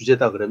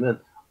주제다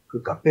그러면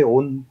그 카페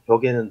온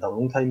벽에는 다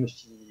롱타임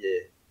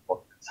노씨의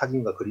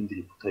사진과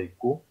그림들이 붙어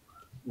있고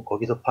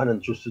거기서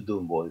파는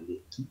주스도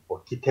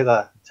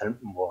기태가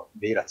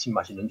매일 아침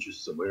마시는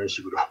주스 뭐 이런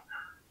식으로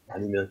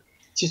아니면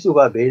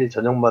치수가 매일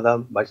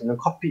저녁마다 마시는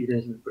커피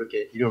이런 식으로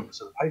그렇게 이름을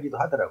붙여서 팔기도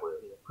하더라고요.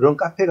 그런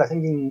카페가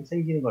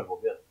생기는 걸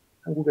보면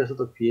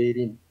한국에서도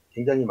BL이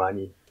굉장히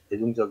많이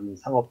대중적인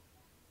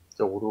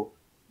상업적으로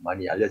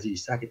많이 알려지기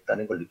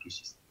시작했다는 걸 느낄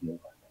수 있는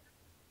것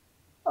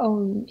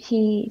같아요.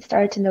 He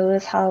started to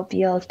notice how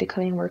BL is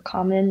becoming more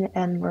common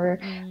and more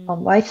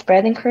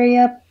widespread in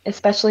Korea,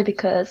 especially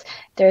because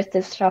there's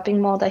this shopping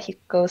mall that he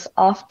goes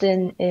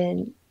often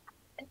in,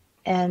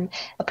 and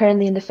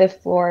apparently in the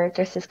 5th floor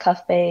there's this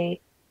cafe,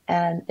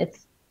 and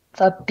it's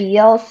a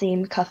BL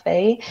themed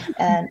cafe,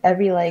 and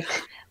every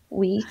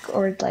week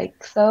or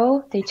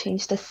so they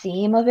change the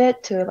theme of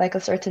it to a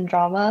certain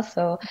drama.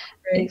 So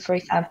for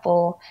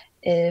example,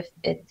 if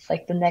it's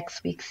the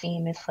next week's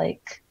theme is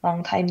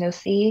long time no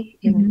see,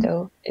 even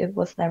though it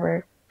was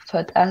never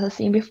put as a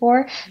scene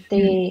before.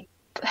 They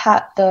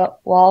had the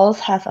walls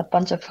has a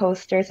bunch of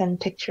posters and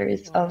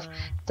pictures of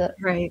the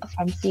Right.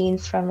 from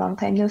scenes from Long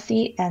Time No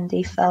See, and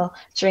they sell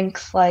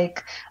drinks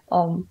like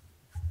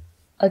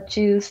the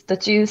juice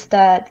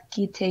that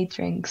Kite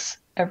drinks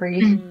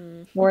every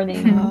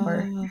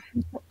morning,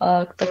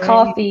 or the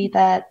coffee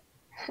that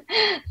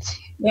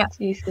Yeah.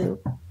 Jisoo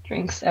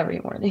drinks every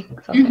morning,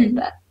 something like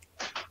that.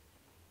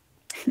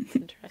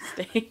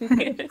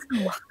 Interesting.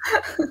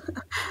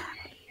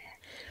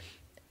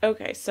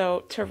 Okay,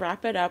 so to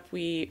wrap it up,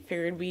 we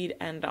figured we'd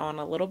end on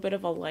a little bit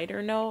of a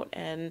lighter note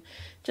and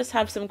just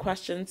have some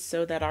questions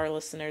so that our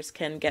listeners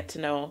can get to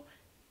know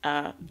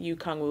you,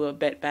 Kang Woo, a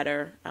bit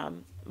better,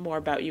 more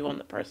about you on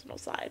the personal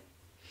side.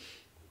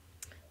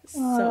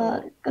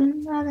 So,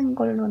 끝나는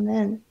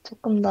걸로는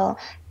조금 더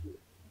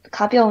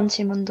가벼운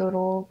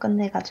질문으로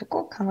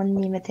끝내가지고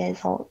강원님에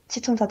대해서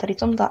시청자들이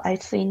좀 더 알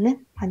수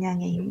있는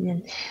방향에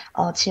있는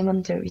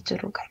질문들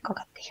위주로 갈 것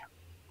같아요.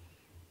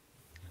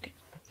 okay.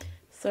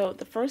 So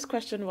the first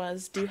question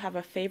was, do you have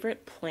a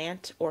favorite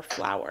plant or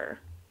flower?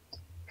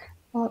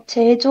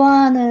 제일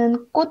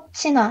좋아하는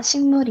꽃이나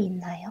식물이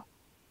있나요?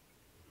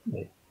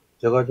 네.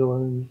 제가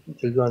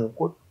제일 좋아하는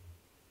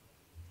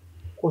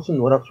꽃은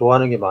워낙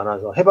좋아하는 게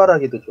많아서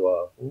해바라기도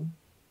좋아하고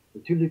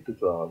튤립도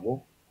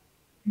좋아하고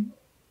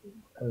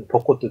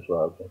벚꽃도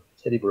좋아하고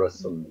체리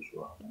블러썸도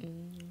좋아하고.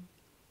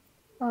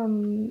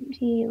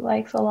 He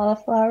likes a lot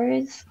of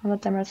flowers. Some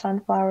of them are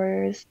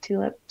sunflowers,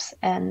 tulips,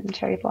 and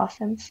cherry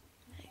blossoms.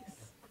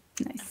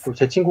 Nice. 그리고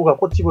제 친구가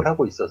꽃집을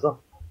하고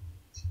있어서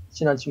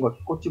친한 친구가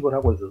꽃집을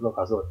하고 있어서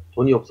가서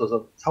돈이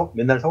없어서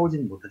맨날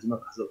사오지는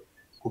못하지만 가서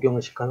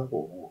구경을 시켜하고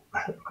오고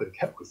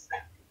그렇게 하고 있어요.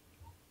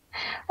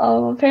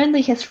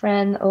 Apparently his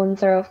friend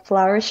owns a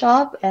flower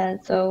shop, and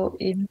so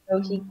even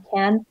though he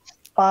can't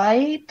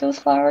buy those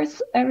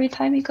flowers every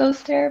time he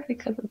goes there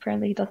because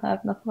apparently he doesn't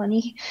have enough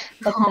money,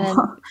 but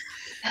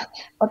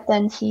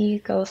then he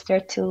goes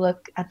there to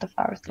look at the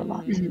flowers a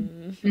lot.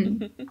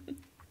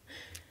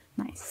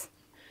 Nice.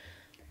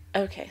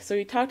 Okay, so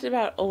we talked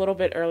about a little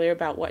bit earlier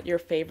about what your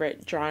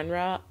favorite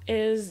genre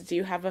is. Do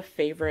you have a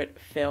favorite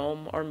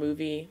film or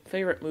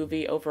favorite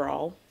movie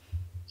overall?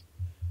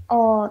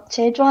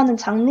 제일 좋아하는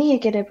장르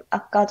얘기를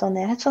아까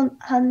전에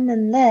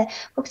했는데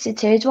혹시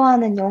제일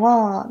좋아하는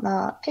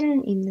영화나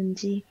필름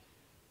있는지?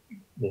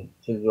 네,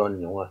 제일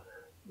좋아하는 영화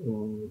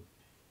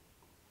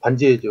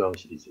반지의 제왕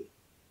시리즈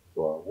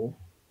좋아하고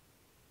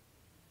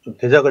좀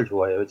대작을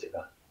좋아해요,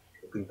 제가.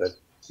 그러니까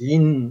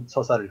긴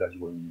서사를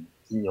가지고 있는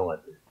긴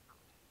영화들.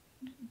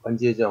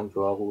 반지의 제왕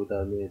좋아하고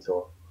그다음에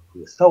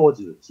그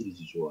스타워즈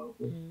시리즈 좋아하고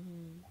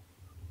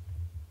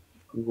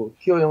그리고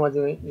키어 영화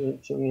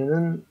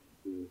중에는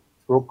그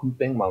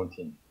브로큰백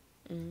마운틴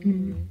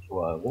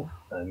좋아하고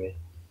그다음에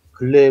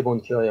근래에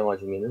본 키어 영화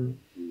중에는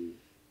그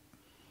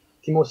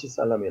티모시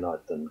살라메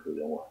나왔던 그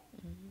영화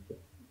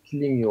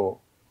킬링 요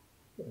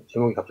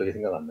제목이 갑자기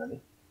생각 안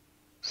나네.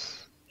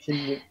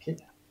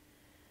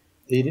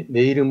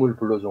 내 이름을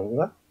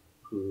불러줘인가?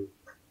 그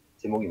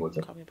제목이 뭐죠?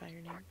 Call Me by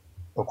Your Name.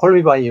 Call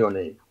Me by Your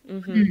Name.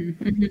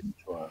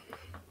 좋아.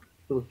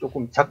 그리고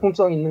조금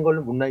작품성 있는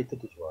걸로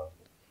문라이트도 좋아하고.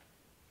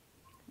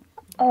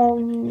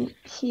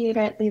 He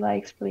really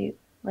likes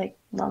like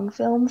long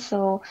films,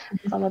 so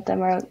some of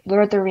them are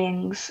Lord of the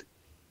Rings.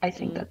 I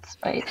think that's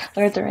right,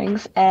 Lord of the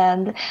Rings,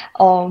 and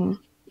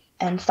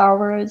Star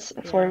Wars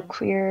for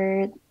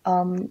queer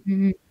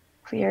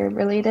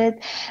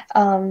related.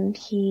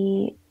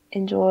 He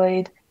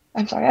enjoyed.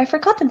 I'm sorry, I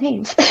forgot the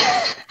names.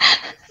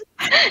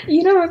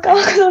 이름을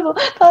까먹어서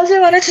다시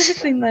말해주실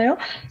수 있나요?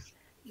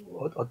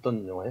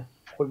 어떤 영화요?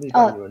 Call Me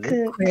by Your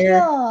Name? 그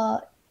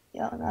퀴어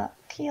영화,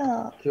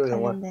 퀴어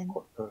영화. 관련된.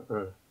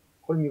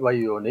 Call Me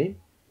by Your Name.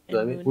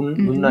 그다음에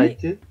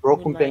문라이트,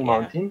 브로큰백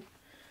마운틴.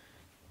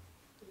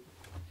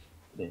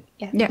 네.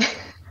 Yeah.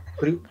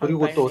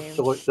 그리고 또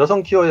저거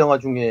여성 퀴어 영화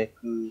중에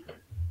그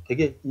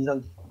되게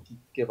인상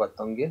깊게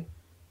봤던 게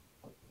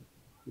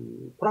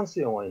그 프랑스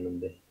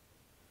영화였는데.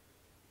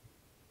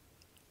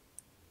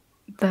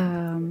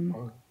 The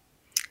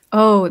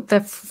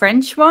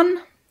French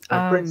one?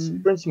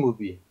 French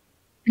movie.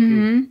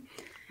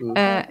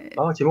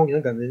 제목이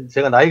생각 안 나요.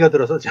 제가 나이가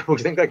들어서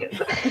제목이 생각이 안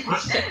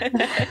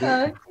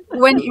나요.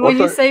 When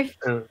you say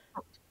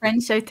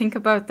French, I think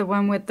about the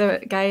one with the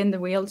guy in the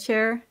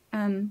wheelchair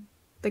and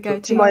the guy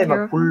taking care of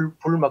him.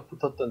 불 막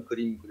붙었던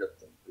그림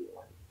그렸던 그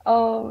영화.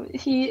 Oh,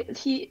 he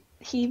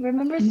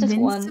remembers this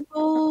one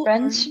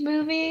French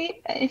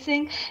movie, I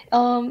think,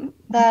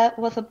 that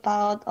was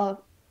about a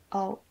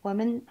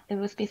woman. It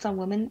was based on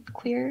women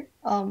queer,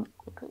 and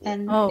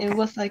it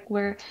was like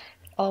where,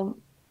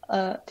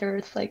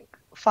 there's like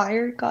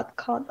fire got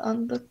caught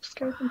on the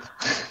skirt.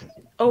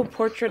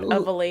 Portrait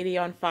of a Lady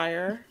on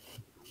Fire.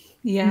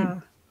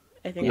 Yeah.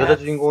 I think 여자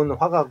주인공은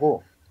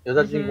화가고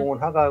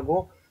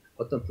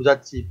어떤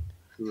부잣집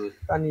그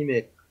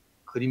따님의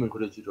그림을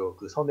그려주러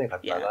그 섬에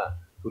갔다가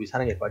둘이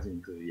사랑에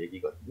빠진 그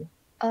얘기거든요.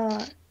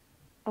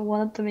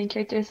 One of the main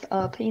characters,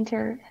 a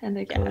painter, and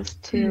it goes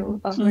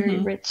to a very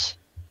rich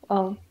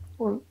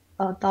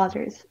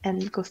daughters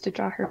and goes to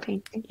draw her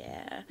painting.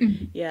 Yeah.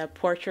 Mhm. Yeah,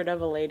 Portrait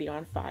of a Lady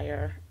on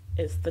Fire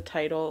is the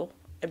title.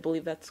 I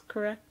believe that's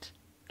correct.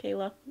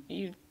 Kayla?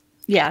 You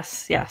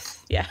Yes. Yeah.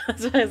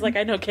 So I was like,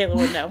 I know Kayla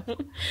would know.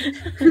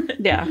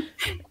 Yeah.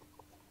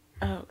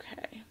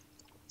 Okay.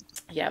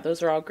 Yeah,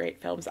 those are all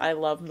great films. I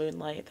love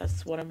Moonlight.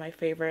 That's one of my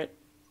favorite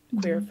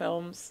queer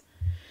films.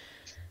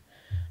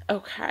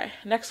 Okay,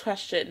 next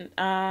question.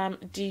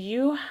 Do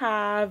you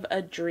have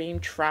a dream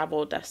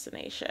travel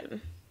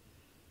destination?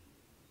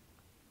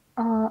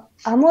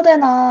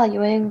 아무데나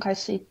여행 갈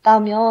수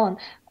있다면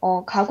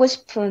가고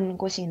싶은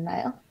곳이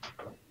있나요?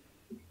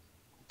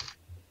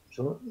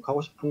 저는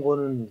가고 싶은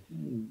거는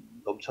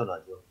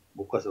넘쳐나죠.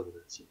 못 가서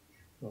그렇지.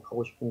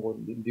 가고 싶은 거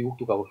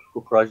미국도 가고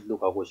싶고 브라질도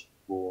가고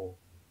싶고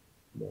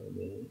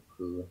그다음에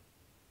그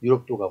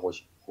유럽도 가고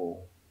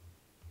싶고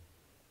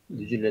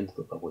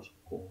뉴질랜드도 가고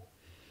싶고.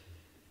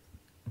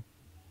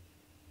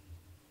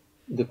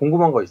 근데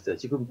궁금한 거 있어요.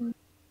 지금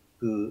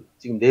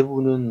지금 네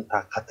분은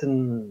다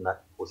같은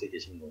곳에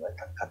계시는 건가요?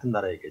 같은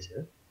나라에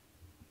계세요?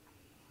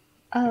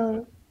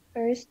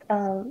 First,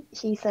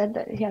 he said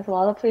that he has a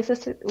lot of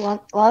places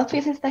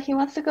that he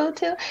wants to go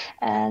to,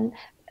 and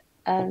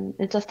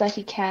it's just that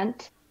he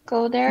can't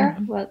go there.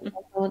 But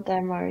some of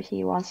them are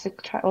he wants to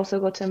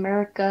also go to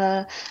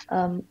America,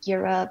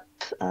 Europe,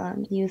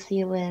 New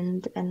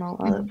Zealand, and all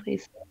other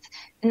places.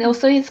 And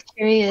also he's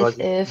curious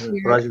if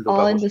we're 브라질도 all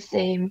가고 in the 싶고.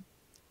 same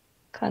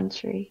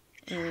country.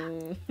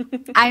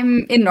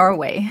 I'm in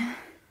Norway.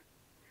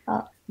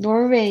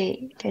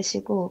 노르웨이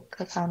계시고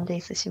그 가운데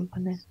있으신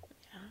분은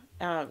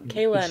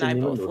Kayla and I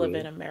빅스님은 both live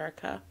노르웨이. in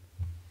America.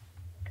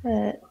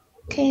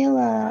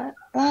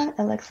 케일라랑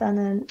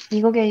알렉사는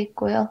미국에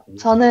있고요.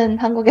 저는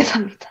한국에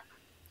삽니다.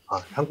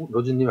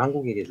 로즈님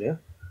한국에 계세요?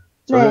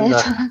 네, 저는 다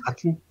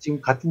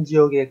지금 같은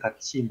지역에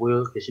같이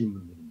모여 계시는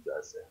분들인 줄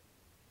알았어요.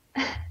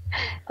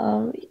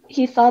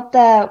 he thought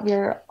that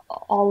we're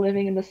all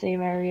living in the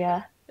same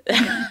area.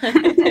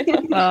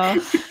 No,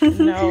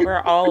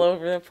 we're all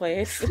over the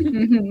place.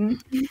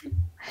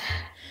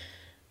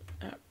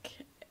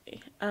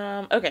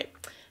 Okay.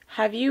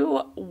 Have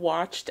you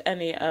watched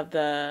any of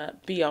the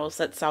BLs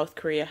that South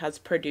Korea has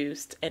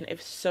produced? And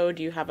if so,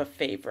 do you have a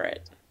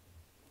favorite?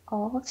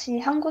 혹시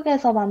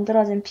한국에서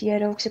만들어진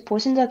BL을 혹시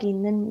보신 적이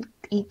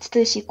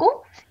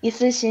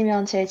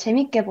있으시면 제일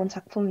재밌게 본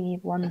작품이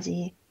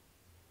뭔지.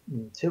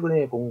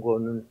 최근에 본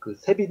거는 그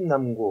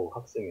세빛남고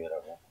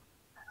학생회라고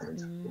하는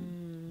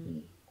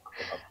작품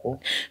봤고.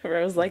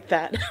 Rose like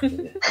that.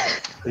 네.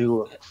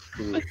 그리고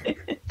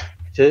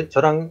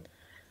저랑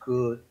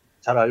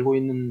잘 알고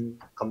있는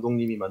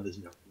감독님이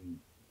만드신 작품,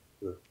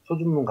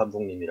 소준문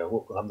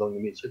감독님이라고 그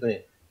감독님이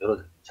최근에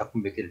여러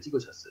작품 몇 개를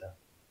찍으셨어요.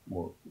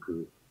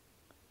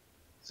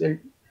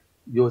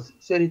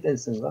 셀리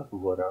댄스인가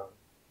그거랑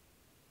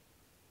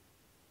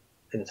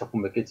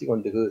작품 몇 개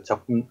찍었는데 그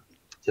작품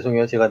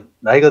죄송해요. 제가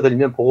나이가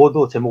들면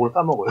보고도 제목을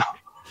까먹어요.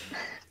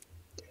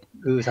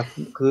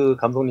 그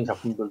감독님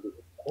작품들도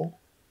좋고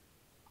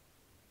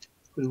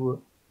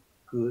그리고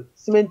그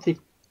시멘틱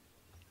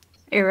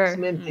에러.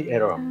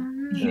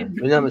 네.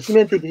 왜냐하면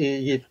시멘틱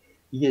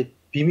이게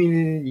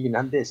비밀이긴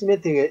한데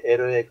시멘틱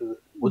에러의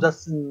그 모자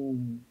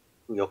쓴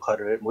그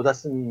역할을 모자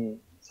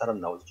쓴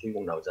사람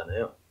주인공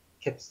나오잖아요.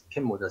 캡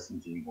모자 쓴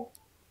주인공.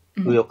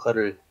 그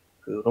역할을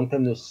그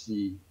롱템노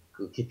씨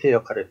그 기태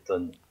역할을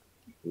했던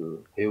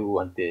그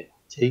배우한테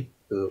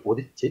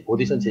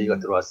오디션 제의가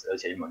들어왔어요.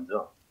 제일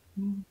먼저.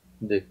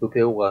 근데 그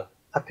배우가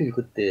하필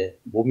그때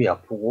몸이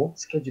아프고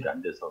스케줄이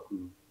안 돼서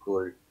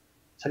그걸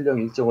촬영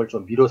일정을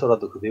좀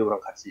미뤄서라도 그 배우랑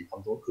같이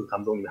그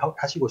감독님이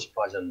하시고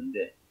싶어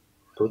하셨는데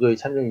도저히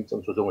촬영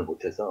일정 조정을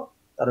못해서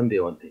다른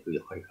배우한테 그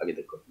역할이 가게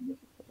됐거든요.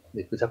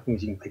 근데 그 작품이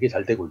지금 되게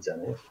잘 되고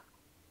있잖아요.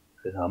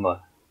 그래서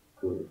아마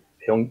그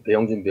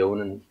배영준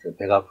배우는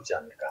배가 아프지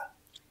않을까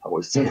하고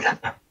있습니다.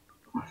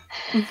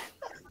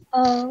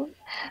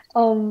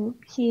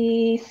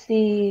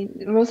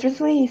 Most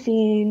recently he's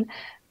seen,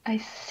 I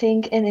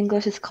think in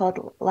English it's called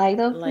Light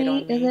of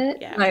Me, is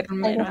it? Yeah. Light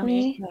of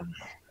Me. Yeah.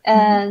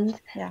 And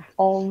Yeah.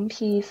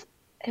 he's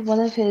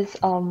one of his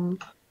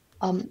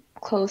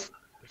close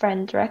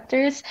friend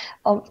directors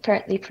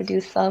apparently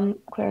produced some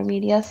queer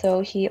media,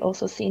 so he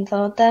also seen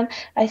some of them.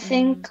 I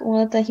think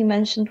one of them he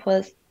mentioned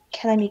was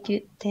Can I Make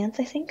You Dance,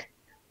 I think.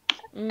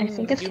 I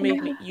think it's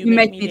You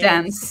Make Me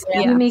Dance.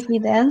 Yeah. You Make Me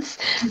Dance.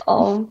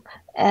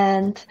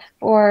 And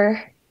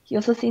he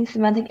also seen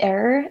Semantic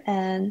Error,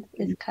 and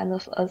it's kind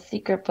of a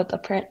secret, but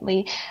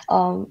apparently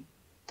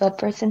the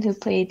person who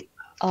played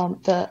I'm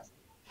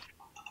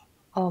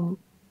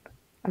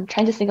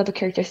trying to think of the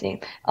character's name.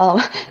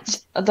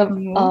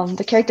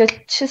 The character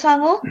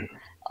추상호,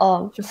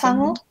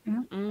 상호.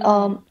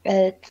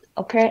 It's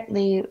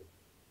apparently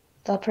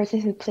the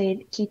person who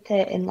played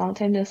Kite in Long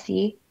Time No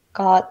See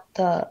got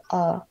the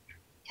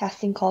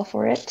casting call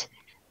for it,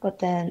 but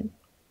then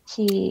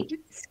he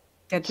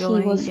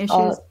was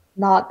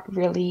not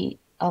really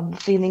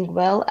feeling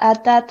well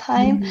at that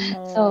time,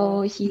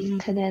 so he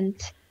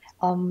couldn't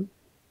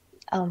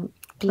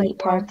be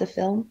part of the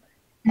film.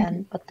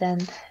 But then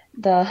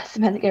the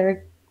Semantic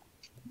Error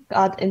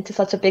got into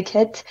such a big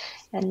hit,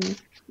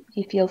 and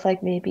he feels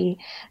like maybe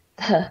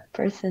the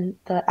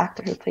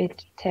actor who played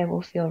Tae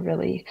will feel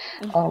really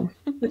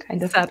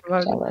kind of Sad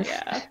about it. jealous.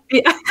 Yeah.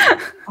 Yeah.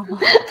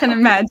 Can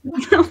imagine.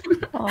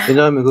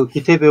 왜냐하면 그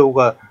기태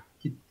배우가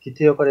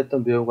기태 역할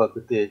했던 배우가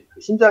그때 그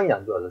심장이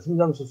안 좋아서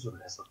심장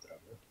수술을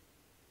했었더라고요.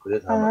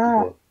 그래서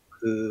아마 아.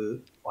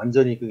 그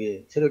완전히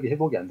그게 체력이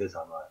회복이 안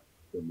돼서 아마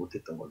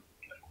못했던 걸로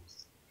알고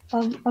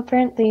있어요.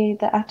 Apparently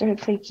the actor who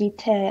played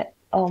Gi-tae,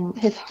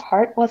 his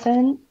heart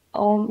wasn't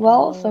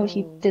well, so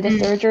he did a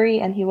surgery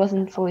and he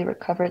wasn't fully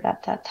recovered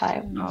at that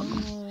time.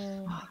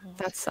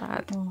 That's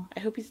sad. I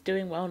hope he's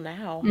doing well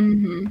now.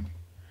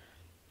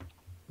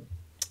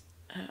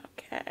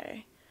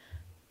 Okay.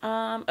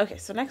 Okay,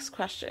 so next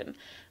question.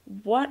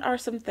 What are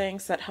some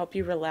things that help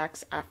you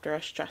relax after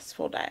a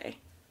stressful day?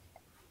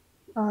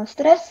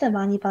 스트레스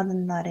많이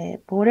받는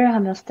날에 뭐를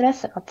하면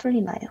스트레스가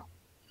풀리나요?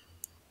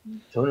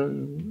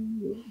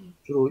 저는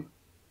주로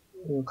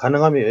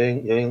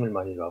가능하면 여행을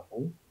많이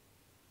가고,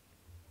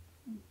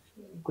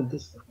 근데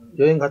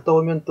여행 갔다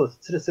오면 또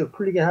스트레스가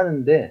풀리긴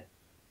하는데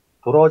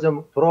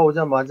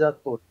돌아오자마자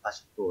또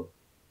다시 또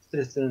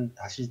스트레스는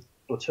다시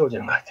또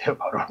채워지는 것 같아요,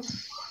 바로.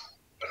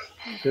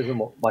 그래서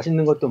뭐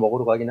맛있는 것도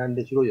먹으러 가긴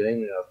하는데 주로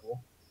여행을 가고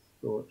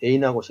또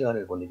애인하고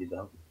시간을 보내기도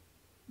하고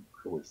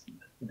그러고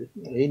있습니다. 근데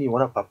애인이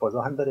워낙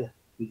바빠서 한 달에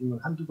요즘은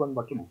한두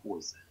번밖에 못 보고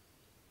있어요.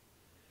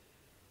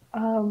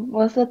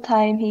 Most of the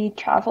time he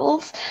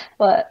travels,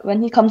 but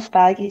when he comes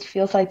back, he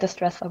feels like the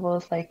stress level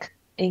is like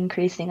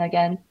increasing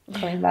again,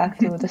 coming back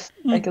to this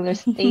regular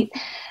state.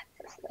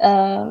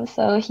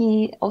 So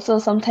he also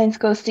sometimes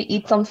goes to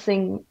eat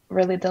something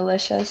really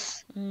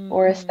delicious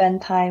or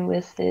spend time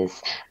with his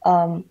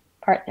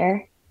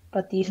partner.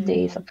 But these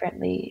days,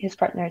 apparently, his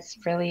partner is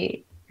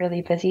really,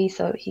 really busy,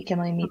 so he can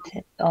only meet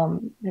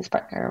his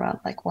partner around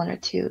like 1 or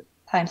 2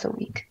 times a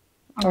week,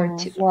 or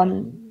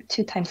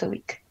 2 times a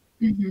week.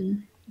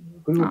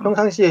 그리고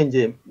평상시에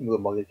이제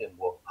막 이렇게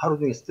뭐 하루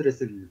종일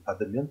스트레스를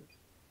받으면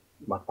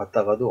막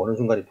받다가도 어느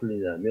순간에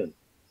풀리냐면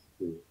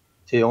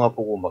제 영화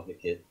보고 막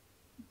이렇게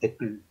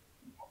댓글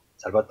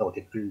잘 봤다고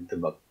댓글들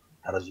막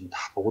달아주면 다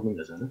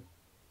보거든요, 저는.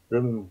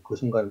 그러면 그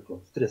순간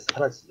또 스트레스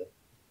사라지죠.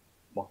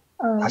 막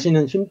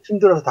다시는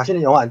힘들어서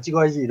다시는 영화 안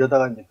찍어야지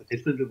이러다가 이제 그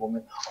댓글들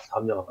보면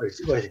다음 영화 빨리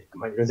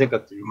찍어야겠구만 이런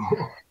생각 들고.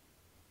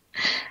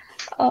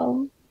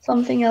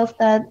 Something else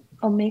that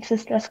makes his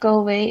stress go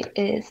away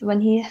is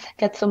when he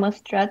gets so much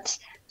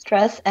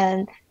stress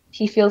and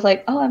he feels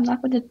like, oh, I'm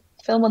not going to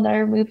film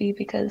another movie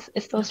because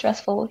it's so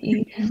stressful.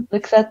 He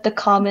looks at the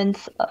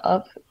comments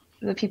of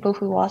the people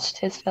who watched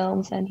his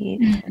films and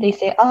they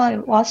say, oh,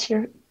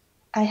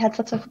 I had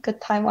such a good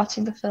time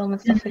watching the film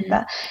and stuff like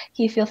that.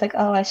 He feels like,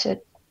 oh, I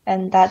should,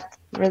 and that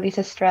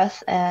releases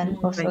stress, and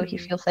also he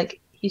feels like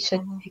he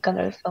should make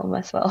another film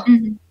as well.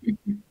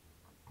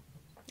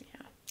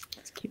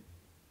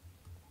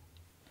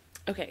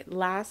 Okay,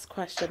 last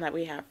question that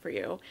we have for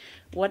you.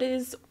 What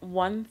is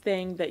one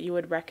thing that you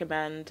would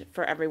recommend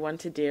for everyone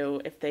to do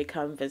if they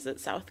come visit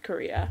South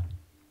Korea?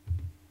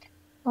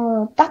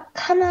 딱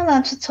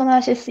하나만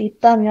추천하실 수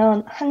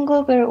있다면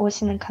한국을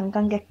오시는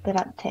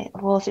관광객들한테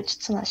무엇을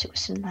추천하시고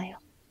싶나요?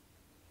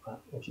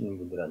 오시는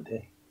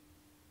분들한테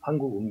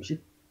한국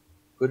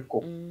음식을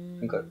꼭,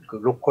 그러니까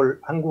그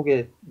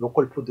한국의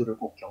로컬 푸드를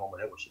꼭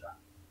경험을 해보시라.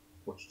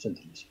 뭐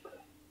추천드리고 싶어요.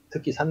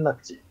 특히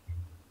산낙지.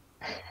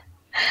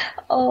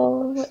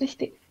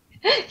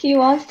 He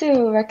wants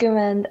to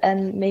recommend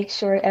and make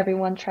sure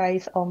everyone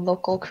tries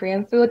local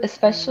Korean food,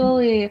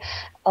 especially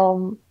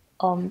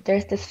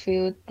there's this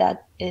food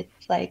that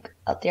it's like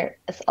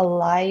it's a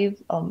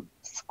live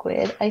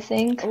squid, I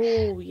think.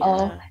 Oh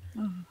yeah.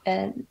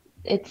 And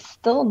it's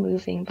still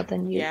moving, but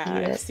then you eat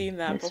I've it. seen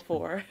that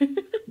before.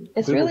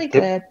 It's really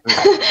good.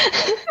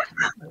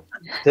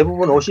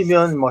 대부분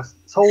오시면 막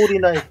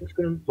서울이나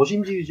그런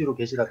도심지 위주로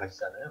계시다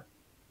가시잖아요.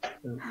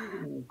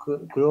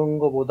 그런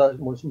거보다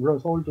뭐 물론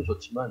서울도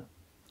좋지만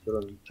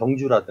그런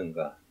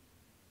경주라든가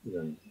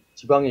이런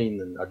지방에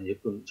있는 아주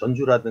예쁜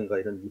전주라든가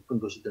이런 예쁜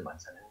도시들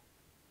많잖아요.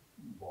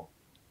 뭐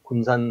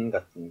군산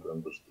같은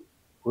그런 도시들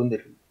그런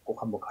데를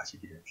꼭 한번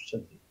가시기를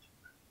추천드립니다.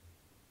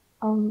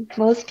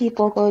 Most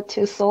people go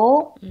to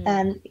Seoul,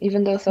 and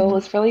even though Seoul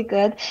is really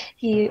good,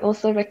 he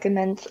also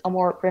recommends a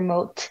more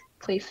remote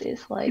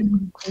places like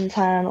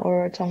Kunsan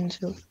or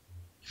Jeongju.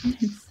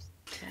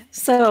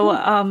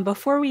 So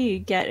before we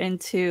get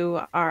into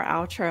our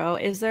outro,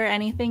 is there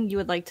anything you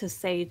would like to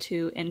say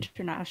to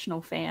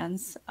international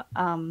fans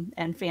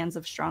and fans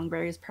of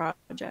Strongberry's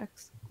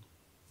projects?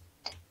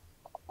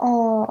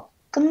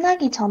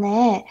 끝나기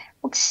전에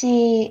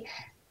혹시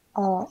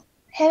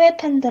해외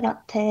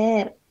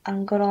팬들한테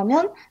안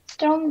그러면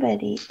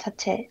스트롱베리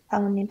자체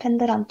장우님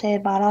팬들한테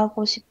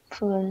말하고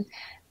싶은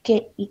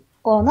게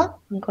있거나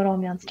안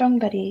그러면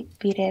스트롱베리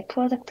미래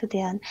프로젝트에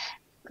대한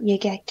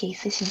얘기할 게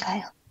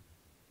있으신가요?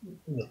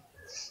 네.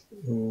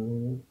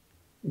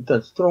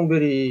 일단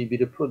스트롱베리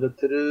미래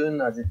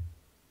프로젝트는 아직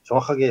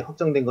정확하게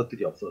확정된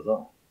것들이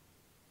없어서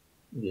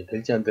이게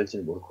될지 안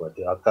될지는 모를 것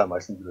같아요. 아까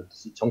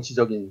말씀드렸듯이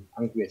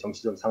한국의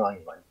정치적인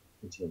상황이 많이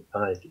지금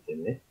변화했기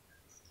때문에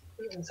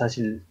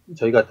사실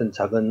저희 같은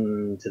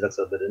작은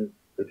제작사들은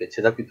그렇게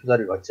제작비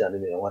투자를 받지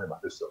않으면 영화를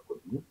만들 수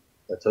없거든요.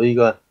 그러니까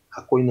저희가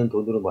갖고 있는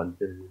돈으로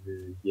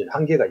만들기엔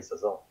한계가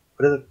있어서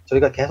그래서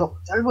저희가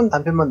계속 짧은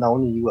단편만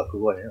나오는 이유가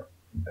그거예요.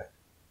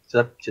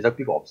 그러니까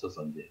제작비가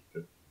없어서 이제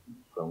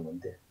그런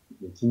건데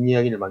긴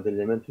이야기를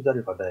만들려면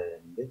투자를 받아야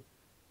되는데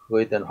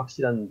그거에 대한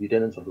확실한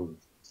미래는 저도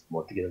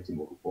뭐 어떻게 될지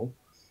모르고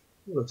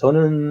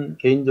저는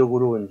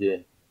개인적으로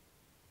이제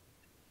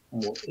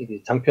뭐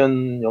이게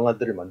장편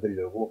영화들을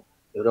만들려고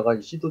여러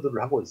가지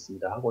시도들을 하고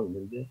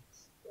있는데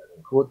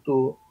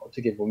그것도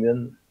어떻게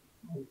보면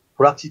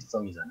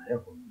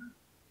불확실성이잖아요.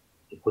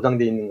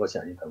 보장돼 있는 것이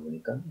아니다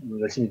보니까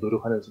열심히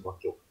노력하는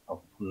수밖에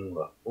없는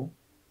것 같고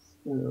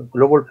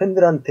글로벌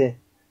팬들한테는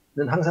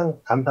항상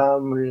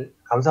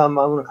감사한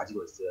마음을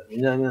가지고 있어요.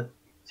 왜냐하면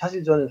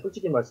사실 저는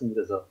솔직히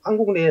말씀드려서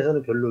한국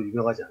내에서는 별로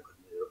유명하지 않거든요.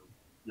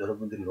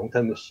 여러분들이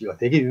롱타임 노씨가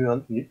되게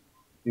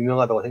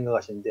유명하다고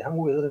생각하시는데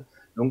한국에서는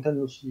롱타임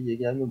노씨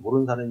얘기하면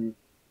모르는 사람이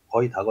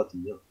거의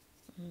다거든요.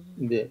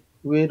 근데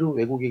의외로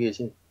외국에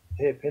계신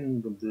해외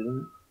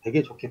팬분들은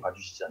되게 좋게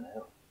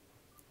봐주시잖아요.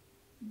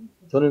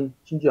 저는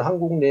심지어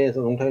한국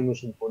내에서 롱타임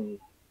노씨 본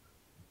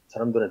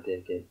사람들한테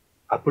이렇게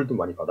악플도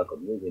많이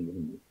받았거든요. 이게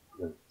무슨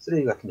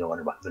쓰레기 같은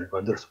영화를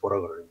만들어서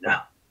보라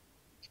그러느냐.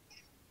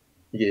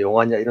 이게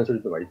영화냐 이런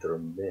소리도 많이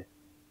들었는데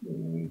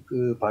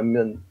그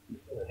반면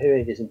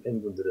해외에 계신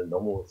팬분들은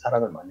너무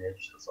사랑을 많이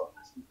해주셔서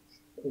사실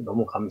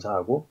너무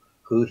감사하고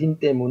그 힘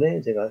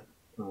때문에 제가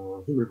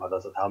힘을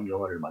받아서 다음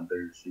영화를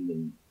만들 수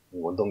있는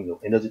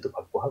원동력, 에너지도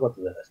받고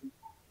하거든요, 사실.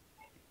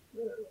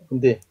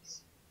 근데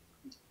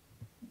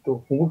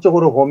또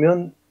궁극적으로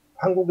보면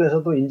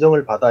한국에서도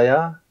인정을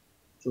받아야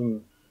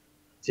좀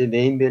제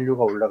네임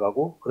밸류가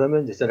올라가고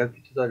그러면 이제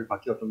제작비 투자를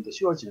받기가 좀 더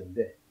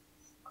쉬워지는데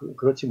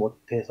그렇지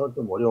못해서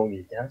좀 어려움이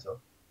있긴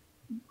하죠.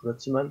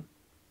 그렇지만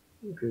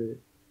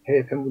그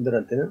해외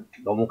팬분들한테는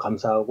너무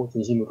감사하고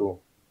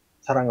진심으로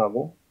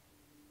사랑하고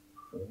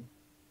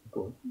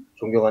또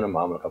존경하는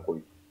마음을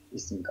갖고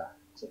있습니다.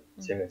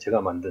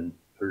 제가 만든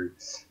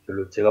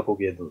별로 제가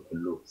보기에도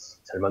별로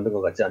잘 만든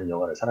것 같지 않은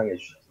영화를 사랑해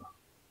주셔서.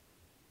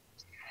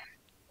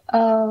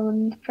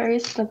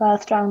 First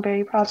about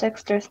Strongberry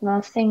projects, there's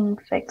nothing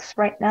fixed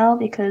right now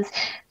because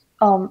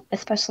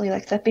especially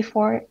like I said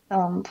before,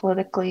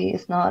 politically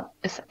it's a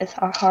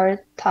hard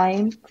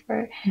time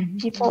for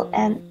people,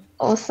 and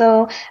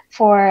also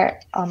for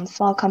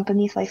small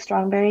companies like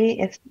Strongberry,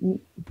 if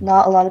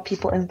not a lot of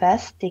people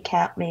invest, they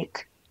can't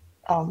make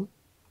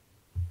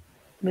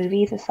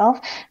movies itself.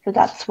 So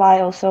that's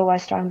why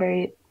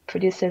Strongberry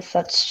produces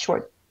such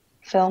short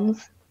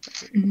films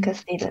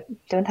because they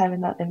don't have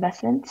enough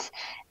investments.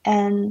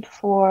 And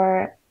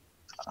for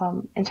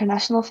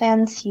international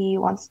fans, he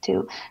wants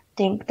to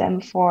thank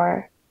them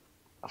for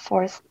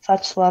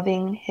such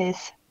loving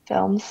his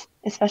films,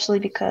 especially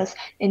because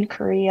in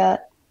Korea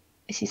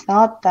he's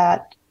not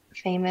that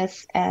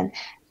famous, and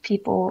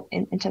people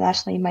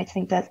internationally might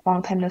think that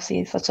Long Time No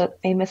See is such a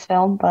famous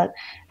film, but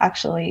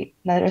actually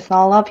there's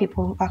not a lot of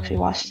people who actually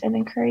watched it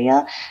in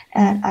Korea,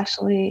 and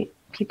actually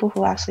people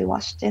who actually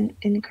watched it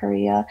in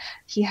Korea,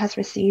 he has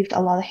received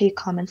a lot of hate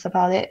comments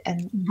about it,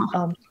 and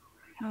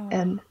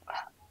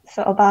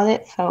so about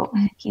it. So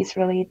he's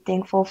really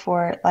thankful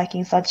for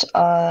liking such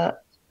a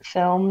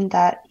film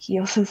that he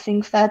also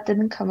thinks that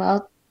didn't come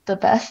out the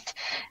best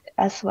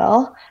as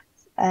well.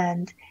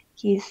 And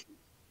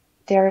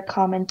their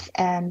comments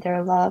and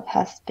their love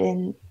has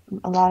been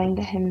allowing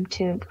him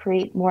to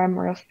create more and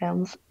more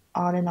films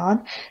on and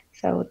on.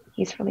 So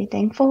he's really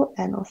thankful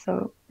and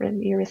also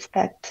really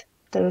respect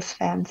those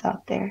fans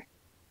out there.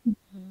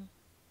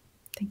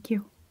 Thank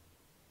you.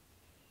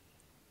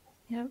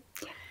 Yep.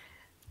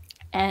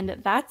 And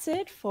that's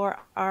it for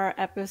our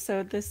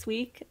episode this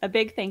week. A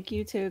big thank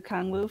you to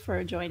Kang Woo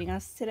for joining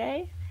us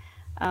today.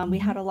 We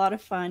had a lot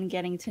of fun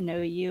getting to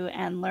know you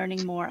and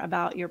learning more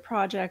about your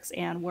projects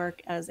and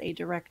work as a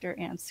director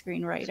and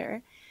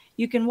screenwriter.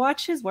 You can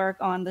watch his work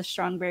on the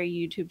Strongberry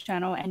YouTube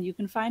channel, and you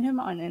can find him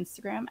on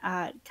Instagram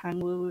at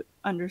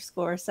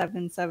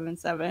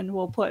kangwoo_777.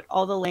 We'll put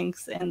all the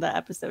links in the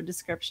episode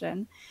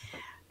description.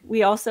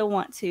 We also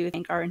want to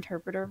thank our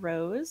interpreter,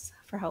 Rose,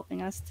 for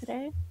helping us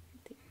today.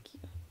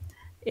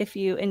 If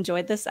you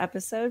enjoyed this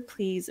episode,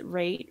 please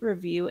rate,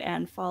 review,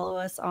 and follow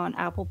us on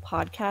Apple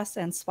Podcasts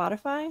and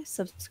Spotify.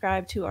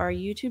 Subscribe to our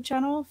YouTube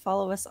channel,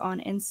 follow us on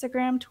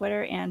Instagram,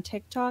 Twitter, and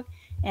TikTok,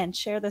 and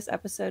share this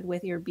episode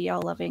with your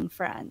BL-loving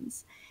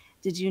friends.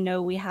 Did you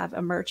know we have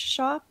a merch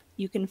shop?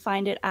 You can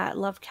find it at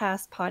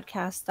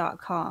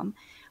lovecastthepodcast.com.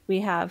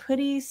 We have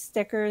hoodies,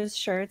 stickers,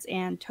 shirts,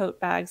 and tote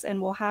bags,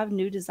 and we'll have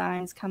new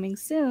designs coming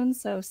soon,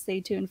 so stay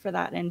tuned for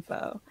that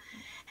info.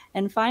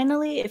 And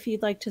finally, if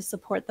you'd like to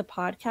support the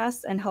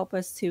podcast and help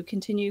us to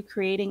continue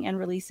creating and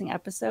releasing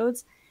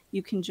episodes,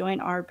 you can join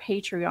our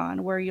Patreon,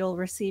 where you'll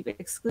receive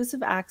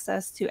exclusive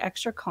access to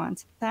extra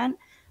content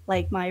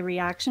like my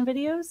reaction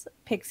videos,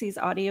 Pixie's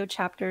audio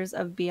chapters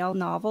of BL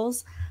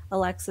novels,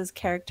 Alexa's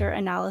character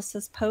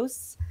analysis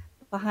posts,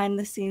 behind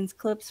the scenes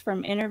clips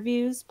from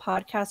interviews,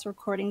 podcast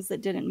recordings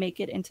that didn't make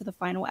it into the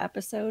final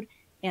episode,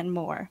 and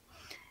more.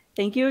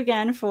 Thank you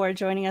again for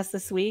joining us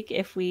this week.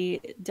 If we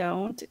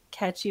don't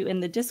catch you in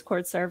the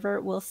Discord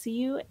server, we'll see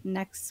you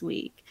next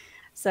week.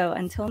 So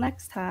until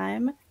next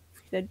time,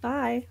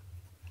 goodbye.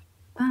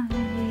 Bye.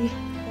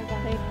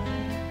 Bye.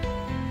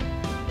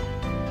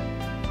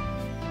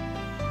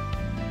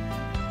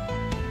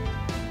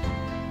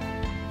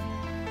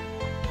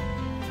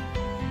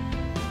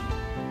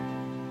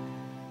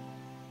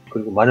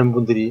 그리고 많은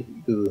분들이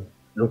그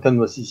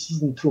롱타임머시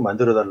시즌 2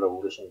 만들어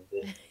달라고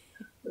그러시는데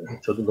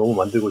저도 너무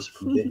만들고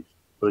싶은데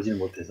그러지는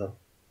못해서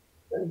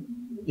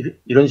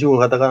이런 식으로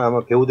가다가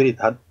아마 배우들이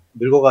다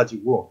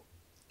늙어가지고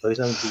더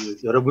이상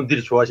그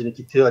여러분들이 좋아하시는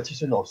기태와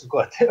칠수는 없을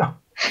것 같아요.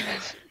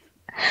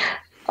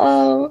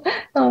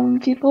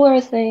 People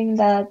are saying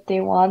that they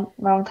want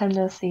Long Time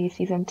No See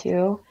season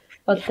 2,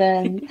 but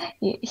then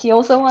he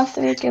also wants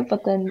to make it,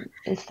 but then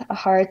it's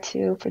hard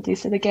to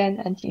produce it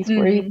again, and he's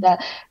worried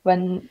that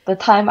when the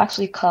time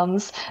actually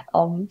comes,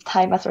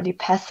 time has already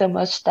passed so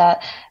much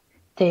that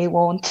they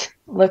won't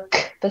look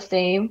the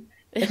same.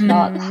 If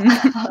not,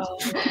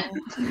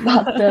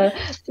 not the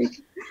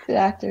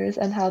actors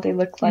and how they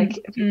look like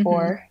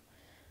before.